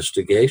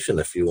investigation,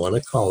 if you want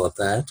to call it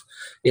that,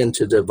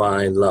 into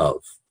divine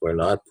love. We're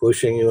not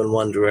pushing you in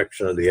one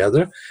direction or the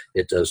other.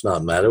 It does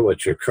not matter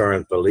what your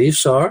current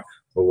beliefs are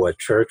or what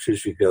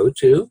churches you go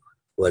to,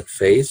 what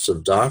faiths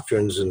of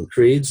doctrines and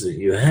creeds that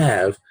you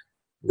have.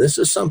 This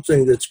is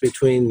something that's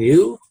between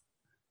you,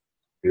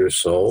 your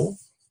soul,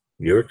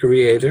 your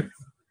creator,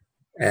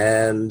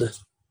 and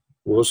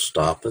we'll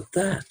stop at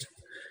that.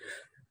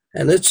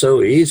 And it's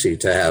so easy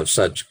to have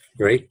such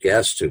great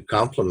guests who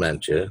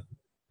compliment you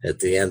at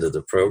the end of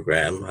the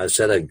program. I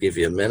said I'd give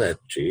you a minute.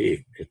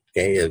 Gee,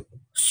 can you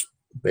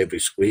maybe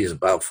squeeze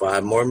about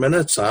 5 more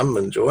minutes? I'm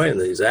enjoying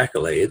these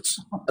accolades.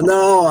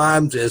 No,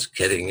 I'm just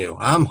kidding you.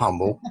 I'm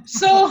humble.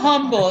 So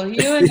humble,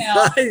 you and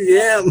Al. I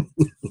am.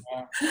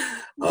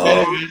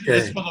 Oh, okay.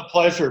 It's been a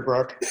pleasure,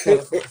 Brooke.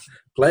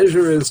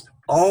 Pleasure is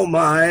all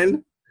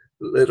mine,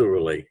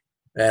 literally.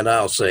 And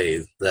I'll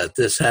say that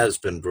this has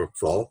been Brooke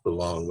Falk,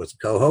 along with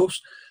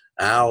co-hosts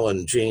Al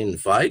and Jeanne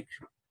Fike,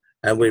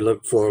 and we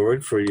look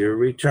forward for your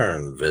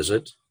return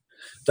visit.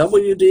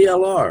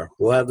 WDLR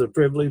will have the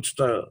privilege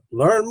to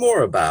learn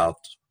more about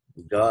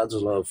God's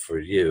love for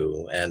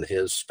you and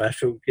his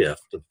special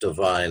gift of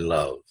divine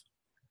love.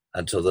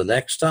 Until the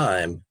next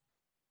time,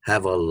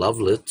 have a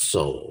lovelit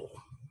soul.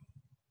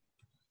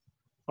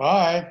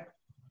 Bye.